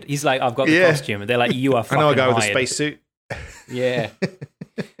hired. He's like, I've got the costume. And they're like, you are I fucking know a guy with a hired. spacesuit. Yeah.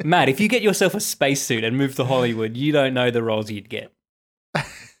 Matt, if you get yourself a spacesuit and move to Hollywood, you don't know the roles you'd get.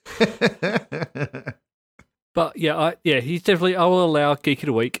 But he's definitely. I will allow Geek of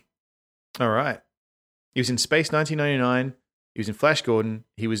the Week. All right. He was in Space 1999. He was in Flash Gordon.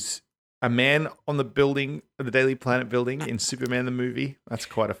 He was a man on the building, the Daily Planet building in Superman the movie. That's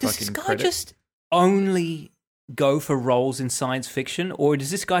quite a Does fucking this guy credit. just only go for roles in science fiction, or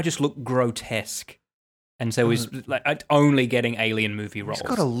does this guy just look grotesque? And so he's like only getting alien movie roles. He's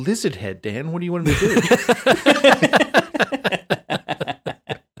got a lizard head, Dan. What do you want him to do?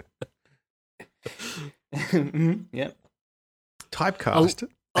 Yep. Typecast.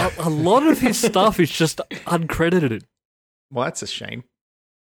 A lot of his stuff is just uncredited. Well, that's a shame.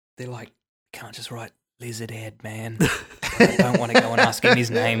 They're like, can't just write lizard head, man. I don't want to go and ask him his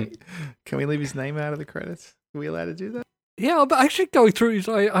name. Can we leave his name out of the credits? Are we allowed to do that? Yeah, but actually going through his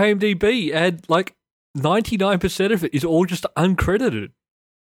IMDb, and 99% of it is all just uncredited.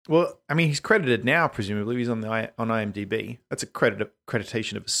 Well, I mean, he's credited now, presumably. He's on IMDb. That's a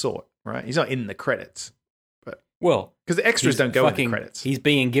accreditation of a sort, right? He's not in the credits. Well, because the extras don't go in the credits. He's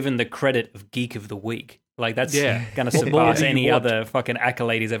being given the credit of Geek of the Week. Like, that's going to What more surpass do you any want? other fucking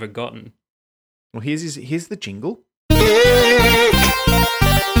accolade he's ever gotten. Well, here's the jingle.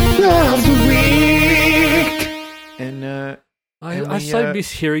 And I so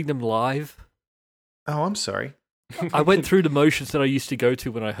miss hearing them live. oh, I'm sorry. I went through the motions that I used to go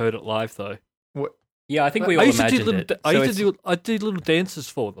to when I heard it live, though. What? Yeah, I think we all imagined it. I did little dances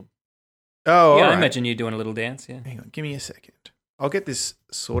for them. Oh, Yeah, all I right. imagine you doing a little dance, yeah. Hang on, give me a second. I'll get this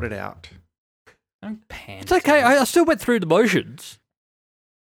sorted out. Don't pander. It's okay. I still went through the motions.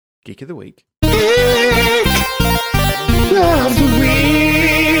 Geek of the week.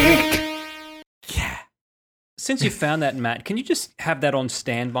 Yeah. Since you found that, Matt, can you just have that on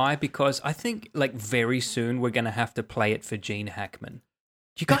standby? Because I think, like, very soon we're going to have to play it for Gene Hackman.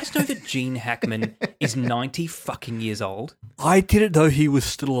 Do you guys know that Gene Hackman is 90 fucking years old? I didn't know he was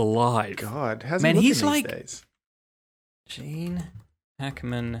still alive. God, how's Man, he he's looking these like- days? Gene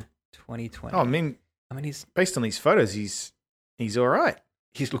Hackman 2020. Oh, I mean, he's based on these photos, he's all right.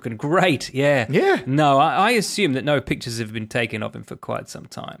 looking great, yeah. Yeah. No, I assume that no pictures have been taken of him for quite some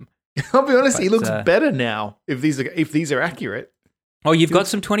time. I'll be honest, he But, looks better now if these are accurate. Oh, you've got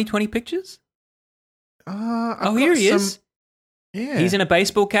some 2020 pictures? I've Here got he is. some- Yeah. He's in a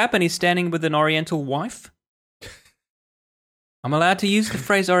baseball cap and he's standing with an Oriental wife. I'm allowed to use the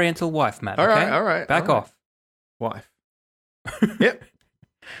phrase Oriental wife, Matt. All Okay? right, all right. Back all right. off. Wife. Yep.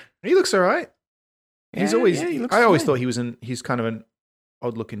 He looks all right. He's Yeah, always. yeah, he looks I always fine. thought he's kind of an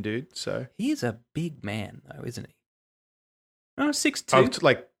odd-looking dude. So He is a big man, though, isn't he? Oh, 6'2". oh,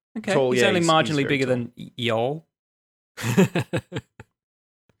 like Okay, tall, he's yeah, only he's marginally very bigger tall. than Yol.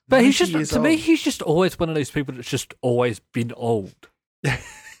 But he's 90 just, years to me, old. he's just always one of those people that's just always been old.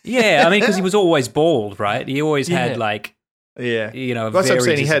 Yeah, I mean, because he was always bald, right? He always Yeah. had, like, Yeah. you know, a That's what I'm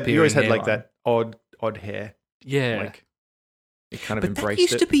very saying. He always had disappearing like hairline. that odd hair. Yeah. Like he kind of But that embraced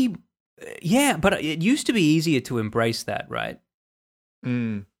used it. to be, yeah, but it used to be easier to embrace that, right?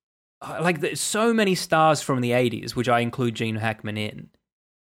 Mm. Like, there's so many stars from the 80s, which I include Gene Hackman in,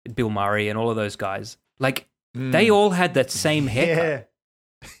 Bill Murray and all of those guys. Like, they all had that same haircut. Yeah.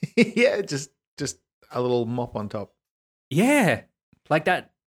 Yeah, just a little mop on top. Yeah. Like, that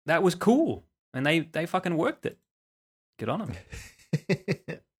was cool. And they fucking worked it. Good on them.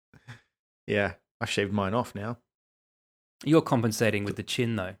 Yeah, I shaved mine off now. You're compensating with the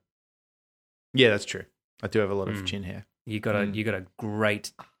chin, though. Yeah, that's true. I do have a lot of chin hair. You got a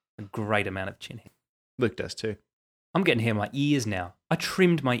great amount of chin hair. Luke does too. I'm getting hair in my ears now. I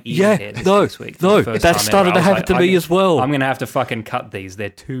trimmed my ear Yeah, hair no, this week. for no, the first that time started ever. to I was happen like, to me as well. I'm going to have to fucking cut these. They're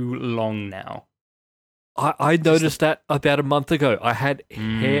too long now. I noticed that about a month ago. I had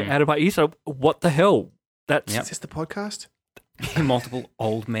hair out of my ears. So what the hell? That's Is this the podcast? Multiple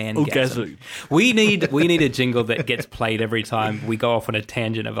old man orgasm. We need a jingle that gets played every time we go off on a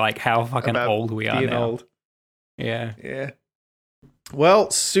tangent of like how fucking About old we are being now. old. Yeah. Yeah. Well,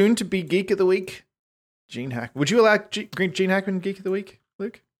 soon to be Geek of the Week, Gene Hackman. Would you allow Gene Hackman Geek of the Week,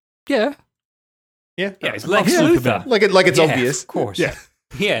 Luke? Yeah. Yeah. Yeah, it's Oh, Lex yeah. Luthor. Like it's Yeah, obvious. Of course. Yeah.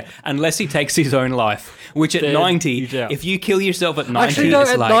 Yeah, unless he takes his own life, which at Then 90, he's out. if you kill yourself at 90, Actually, no,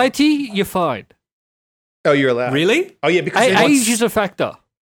 it's at like... 90, you're fine. Oh, you're allowed. Really? Oh, yeah, because Age is a factor.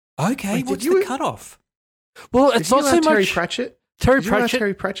 Okay, Wait, what's did the you- cutoff? Well, Did it's you not allow so Terry much. Pratchett. Terry Did you allow Pratchett.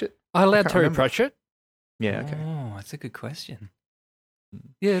 Terry Pratchett? I allowed can't Terry remember. Pratchett. Yeah. Okay. Oh, that's a good question.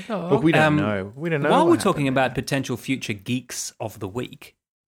 Yeah, no. But we don't Um, know. We don't know. While what we're talking happened. about potential future geeks of the week,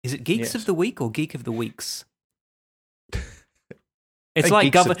 is it geeks Yes. of the week or geek of the weeks? It's think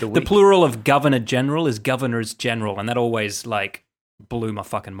like geeks of the the week. plural of governor general is governors general, and that always like blew my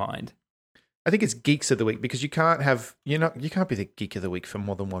fucking mind. I think it's Geeks of the Week because you can't be the Geek of the Week for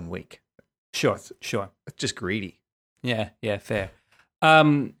more than 1 week. Sure. That's just greedy. Yeah, fair.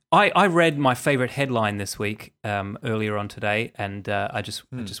 I read my favorite headline this week earlier on today, and I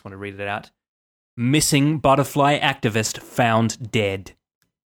just want to read it out. Missing butterfly activist found dead.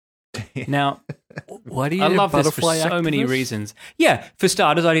 Now, Why do you I need love this for butterfly so many activists? reasons. Yeah, for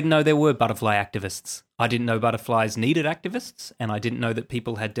starters, I didn't know there were butterfly activists. I didn't know butterflies needed activists, and I didn't know that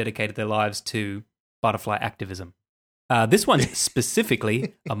people had dedicated their lives to butterfly activism. This one's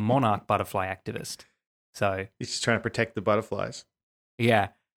specifically a monarch butterfly activist. So, He's just trying to protect the butterflies. yeah.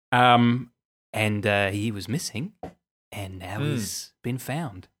 And he was missing, and now he's been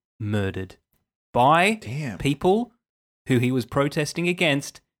found, murdered by Damn. people who he was protesting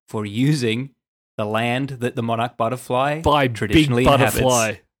against for using the land that the monarch butterfly By traditionally big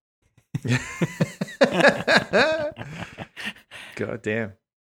butterfly. God damn.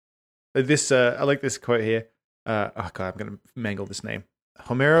 This I like this quote here. Oh god, I'm gonna mangle this name.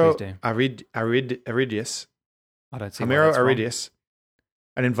 Homero Please do. Aridius. I don't see why Homero that's wrong. Aridius,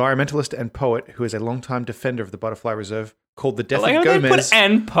 an environmentalist and poet who is a longtime defender of the Butterfly Reserve, called the death Like, of I'm gonna Gomez. put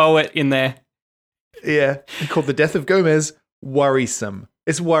 "and poet" in there. Yeah, called the death of Gomez worrisome.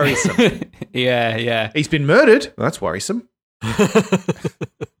 It's worrisome. Yeah. He's been murdered. Well, that's worrisome.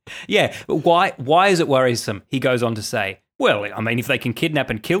 Yeah, but why is it worrisome? He goes on to say, well, I mean, if they can kidnap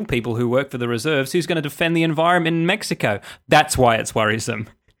and kill people who work for the reserves, who's going to defend the environment in Mexico? That's why it's worrisome.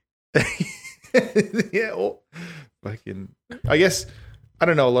 Yeah, or fucking. I guess I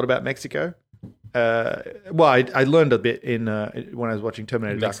don't know a lot about Mexico, well, I learned a bit in when I was watching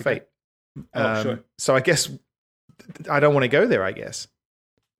Terminator Dark Mexico? Fate. Sure. So I guess I don't want to go there, I guess,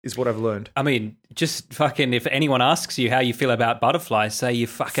 is what I've learned. I mean, just fucking, if anyone asks you how you feel about butterflies, say you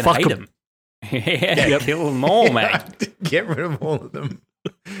fucking Fuck hate 'em. them. Yeah, kill them all, mate. Get rid of all of them.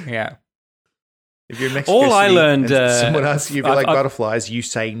 Yeah. If you're in Mexico All I City learned, and someone asks you if you like I- butterflies, you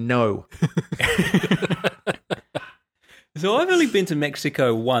say no. So I've only been to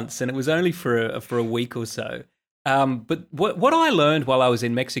Mexico once, and it was only for a week or so. But what I learned while I was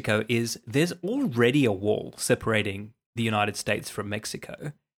in Mexico is there's already a wall separating the United States from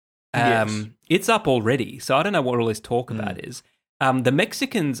Mexico. Yes. It's up already, so I don't know what all this talk about is. The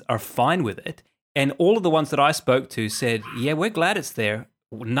Mexicans are fine with it, and all of the ones that I spoke to said, yeah, we're glad it's there.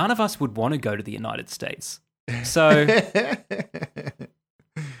 None of us would want to go to the United States. So,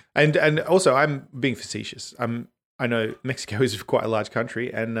 and also, I'm being facetious. I know Mexico is quite a large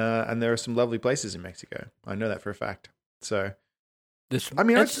country, and there are some lovely places in Mexico. I know that for a fact. So, I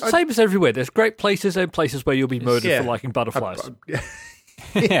mean, it's the same as everywhere. There's great places and places where you'll be murdered for liking butterflies.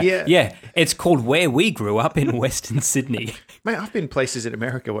 yeah. It's called where we grew up in Western Sydney. Mate, I've been places in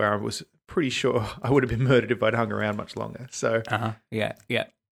America where I was pretty sure I would have been murdered if I'd hung around much longer. So, Yeah.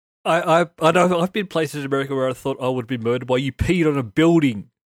 I know I've been places in America where I thought I would be murdered while you peed on a building.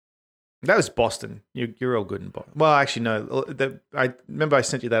 that was Boston. You're all good in Boston. Well, actually, no. I remember I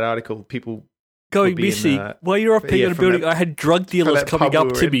sent you that article. People Going would be missing. While you're off peeing on a from building, that- I had drug dealers that coming pub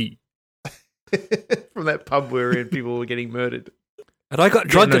up we to were me. from that pub we were in, people were getting murdered. And I got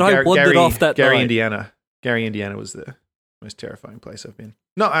drunk and I wandered off that Gary, night. Indiana. Gary, Indiana was the most terrifying place I've been.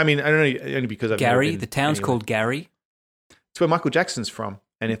 No, I mean, I don't know, only because I've never Gary, been the town's anywhere. called Gary. It's where Michael Jackson's from,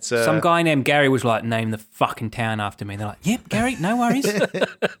 and it's Some guy named Gary was like, name the fucking town after me. And they're like, yep, Gary, no worries.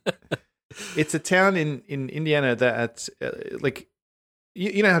 It's a town in Indiana that like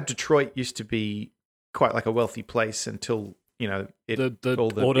you know how Detroit used to be quite like a wealthy place until The all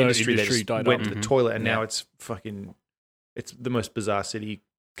the auto industry industry just died went up. to the toilet, and Yeah. now it's the most bizarre city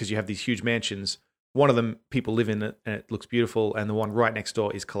because you have these huge mansions. One of them, people live in it, and it looks beautiful, and the one right next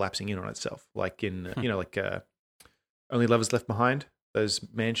door is collapsing in on itself, like in Only Lovers Left Behind. Those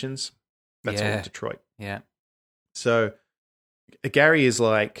mansions, that's all in Detroit. Yeah. So Gary is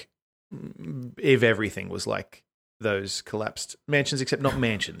like if everything was like those collapsed mansions, except not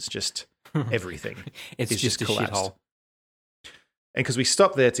mansions, just everything. It's is just a collapsed. shithole. And because we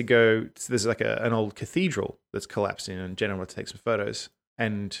stopped there to go, there's like an old cathedral that's collapsing, and Jenna wanted to take some photos.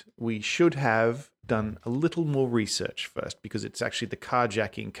 And we should have done a little more research first because it's actually the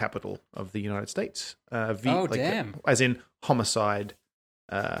carjacking capital of the United States. Damn. As in homicide.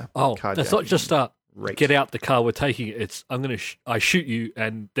 That's not carjacking just rate. get out the car, we're taking it. It's I shoot you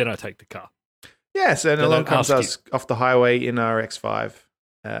and then I take the car. Yes, and They along don't comes ask us off the highway in our X5.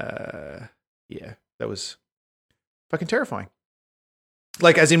 That was fucking terrifying.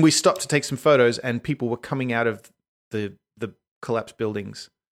 Like, as in, we stopped to take some photos, and people were coming out of the collapsed buildings,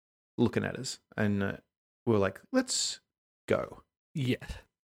 looking at us, and we were like, "Let's go." Yeah.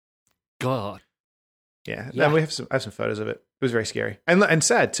 God. Yeah, Yeah. and I have some photos of it. It was very scary and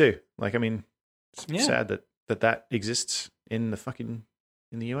sad too. Like, I mean, it's Yeah. sad that exists in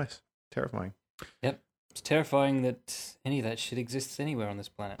the US. Terrifying. Yep. It's terrifying that any of that shit exists anywhere on this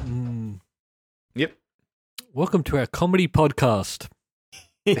planet. Yep. Welcome to our comedy podcast.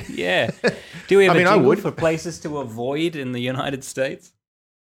 Yeah. Do we have I mean, a I jingle would. for places to avoid in the United States?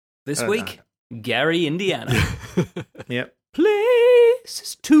 This I don't week, Gary, Indiana. Yep.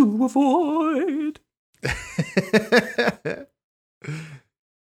 Places to avoid.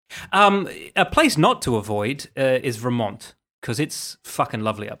 A place not to avoid is Vermont, because it's fucking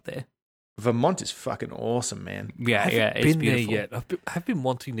lovely up there. Vermont is fucking awesome, man. Yeah, Haven't it's been beautiful. there yet. I've been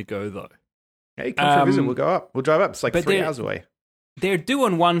wanting to go though. Hey, come for a visit. We'll go up. We'll drive up. It's like but 3 they're- hours away. They're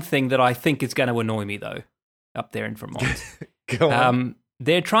doing one thing that I think is going to annoy me, though, up there in Vermont. Go on.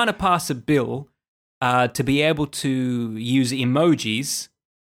 They're trying to pass a bill to be able to use emojis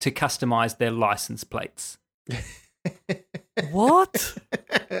to customize their license plates. What?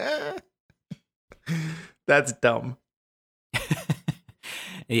 That's dumb.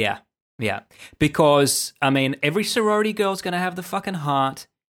 Yeah. Because, I mean, every sorority girl's going to have the fucking heart,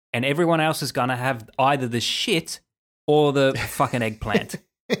 and everyone else is going to have either the shit or the fucking eggplant.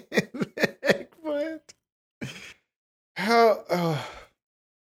 Eggplant. How?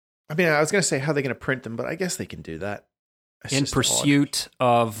 I mean, I was going to say how they're going to print them, but I guess they can do that. It's In just pursuit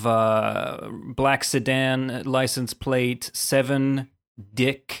of black sedan license plate 7,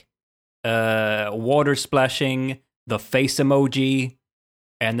 dick, water splashing, the face emoji,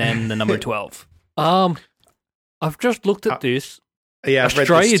 and then the number 12. I've just looked at this. odd. Yeah, I've read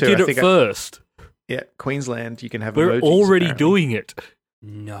Australia this too. did I it think first. Yeah, Queensland, you can have We're emojis. already apparently. doing it.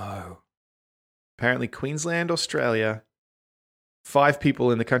 No. Apparently, Queensland, Australia, 5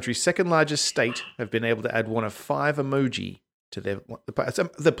 people in the country's second largest state have been able to add one of 5 emoji to their.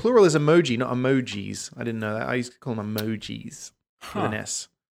 The plural is emoji, not emojis. I didn't know that. I used to call them emojis with an S.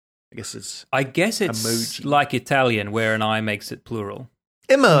 I guess it's emoji. Like Italian, where an I makes it plural.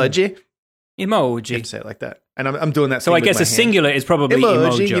 Emoji. You have Emoji. to say it like that. And I'm doing that. So thing I with guess my a hand. singular is probably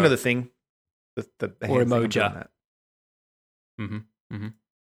emoji. You know the thing. The Or hand thing, I'm emoja. doing that. Mm-hmm.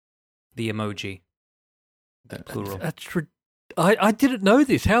 The emoji. The plural. I didn't know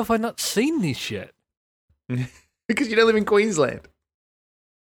this. How have I not seen this yet? Because you don't live in Queensland.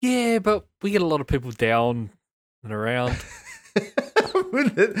 Yeah, but we get a lot of people down and around.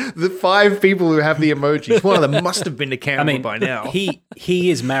 the 5 people who have the emojis, one of them must have been to Canberra by now. he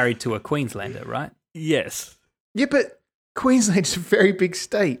is married to a Queenslander, right? Yes. Yeah, but Queensland's a very big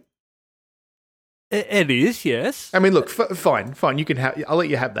state. It is, yes. I mean, look, fine. You can have. I'll let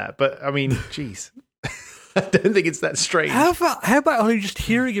you have that. But I mean, jeez, I don't think it's that strange. How about only just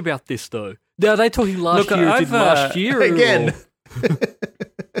hearing about this though? Now, are they talking last year? Did last year again?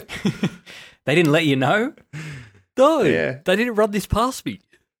 They didn't let you know. No, Yeah. They didn't run this past me.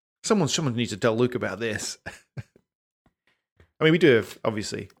 Someone needs to tell Luke about this. I mean, we do have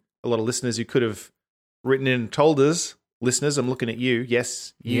obviously a lot of listeners who could have written in and told us. Listeners, I'm looking at you.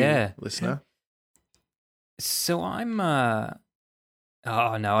 Yes, listener. So I'm.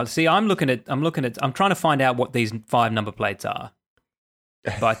 Oh no! See, I'm trying to find out what these 5 number plates are.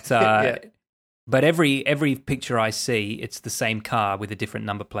 But but every picture I see, it's the same car with a different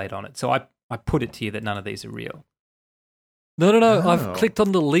number plate on it. So I put it to you that none of these are real. No. Oh. I've clicked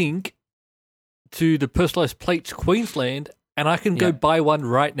on the link to the personalised plates Queensland, and I can go buy one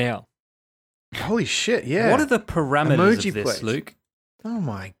right now. Holy shit! Yeah. What are the parameters Emoji of this, plates. Luke? Oh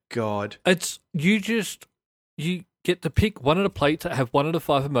my god! It's you get to pick one of the plates that have one of the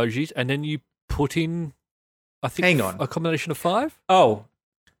 5 emojis, and then you put in, I think, Hang on. a combination of 5. Oh,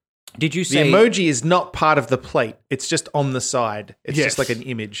 did you say The emoji is not part of the plate. It's just on the side. It's Yes. just like an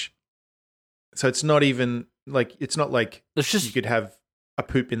image. So it's not even like it's not like It's just you could have a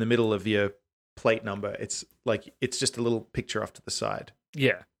poop in the middle of your plate number. It's like it's just a little picture off to the side.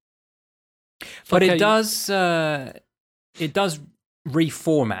 yeah. But Okay. it does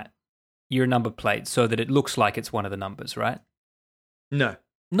reformat your number plate so that it looks like it's one of the numbers, right? No,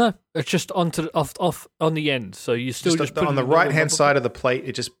 No, it's just off on the end. So you still just put on it the in right hand number side of the plate.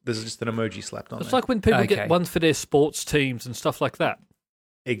 There's just an emoji slapped on It's there. like when people Okay. get ones for their sports teams and stuff like that.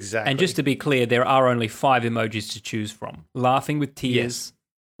 Exactly. And just to be clear, there are only 5 emojis to choose from. Laughing with tears, Yes.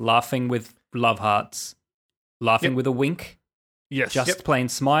 laughing with love hearts, laughing Yep. with a wink, Yes. just plain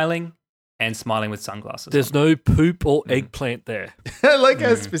smiling, and smiling with sunglasses. There's no poop or eggplant there. I like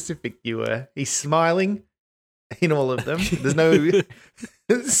how specific you were. He's smiling in all of them. There's no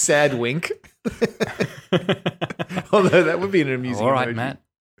sad wink. Although that would be an amusing All right, emoji. Matt.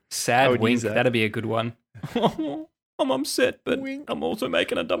 I Sad would wink. use that. That'd be a good one. I'm upset, but Wink. I'm also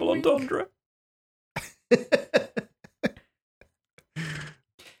making a double entendre.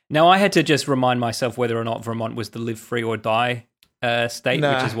 Now, I had to just remind myself whether or not Vermont was the live free or die state,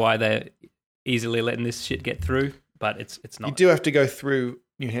 Nah. which is why they're easily letting this shit get through. But it's not. You do have to go through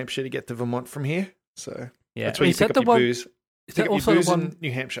New Hampshire to get to Vermont from here. So Yeah. that's where you Is that pick the up your one- booze. Is Pick that up your also the booze in one?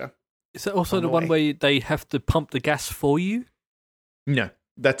 New Hampshire. Is that also on the the one way. where they have to pump the gas for you? No,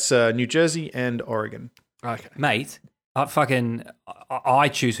 that's New Jersey and Oregon. Okay. Mate, I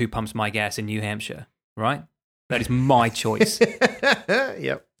choose who pumps my gas in New Hampshire, right? That is my choice.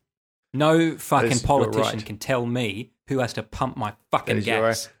 Yep. No fucking You're politician right. can tell me who has to pump my fucking That is your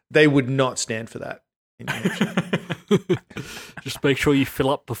gas. right. They would not stand for that in New Hampshire. Just make sure you fill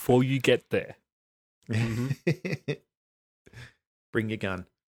up before you get there. Bring your gun.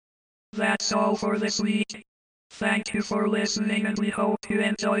 That's all for this week. Thank you for listening and we hope you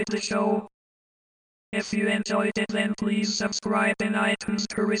enjoyed the show. If you enjoyed it, then please subscribe in iTunes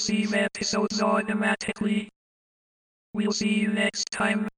to receive episodes automatically. We'll see you next time.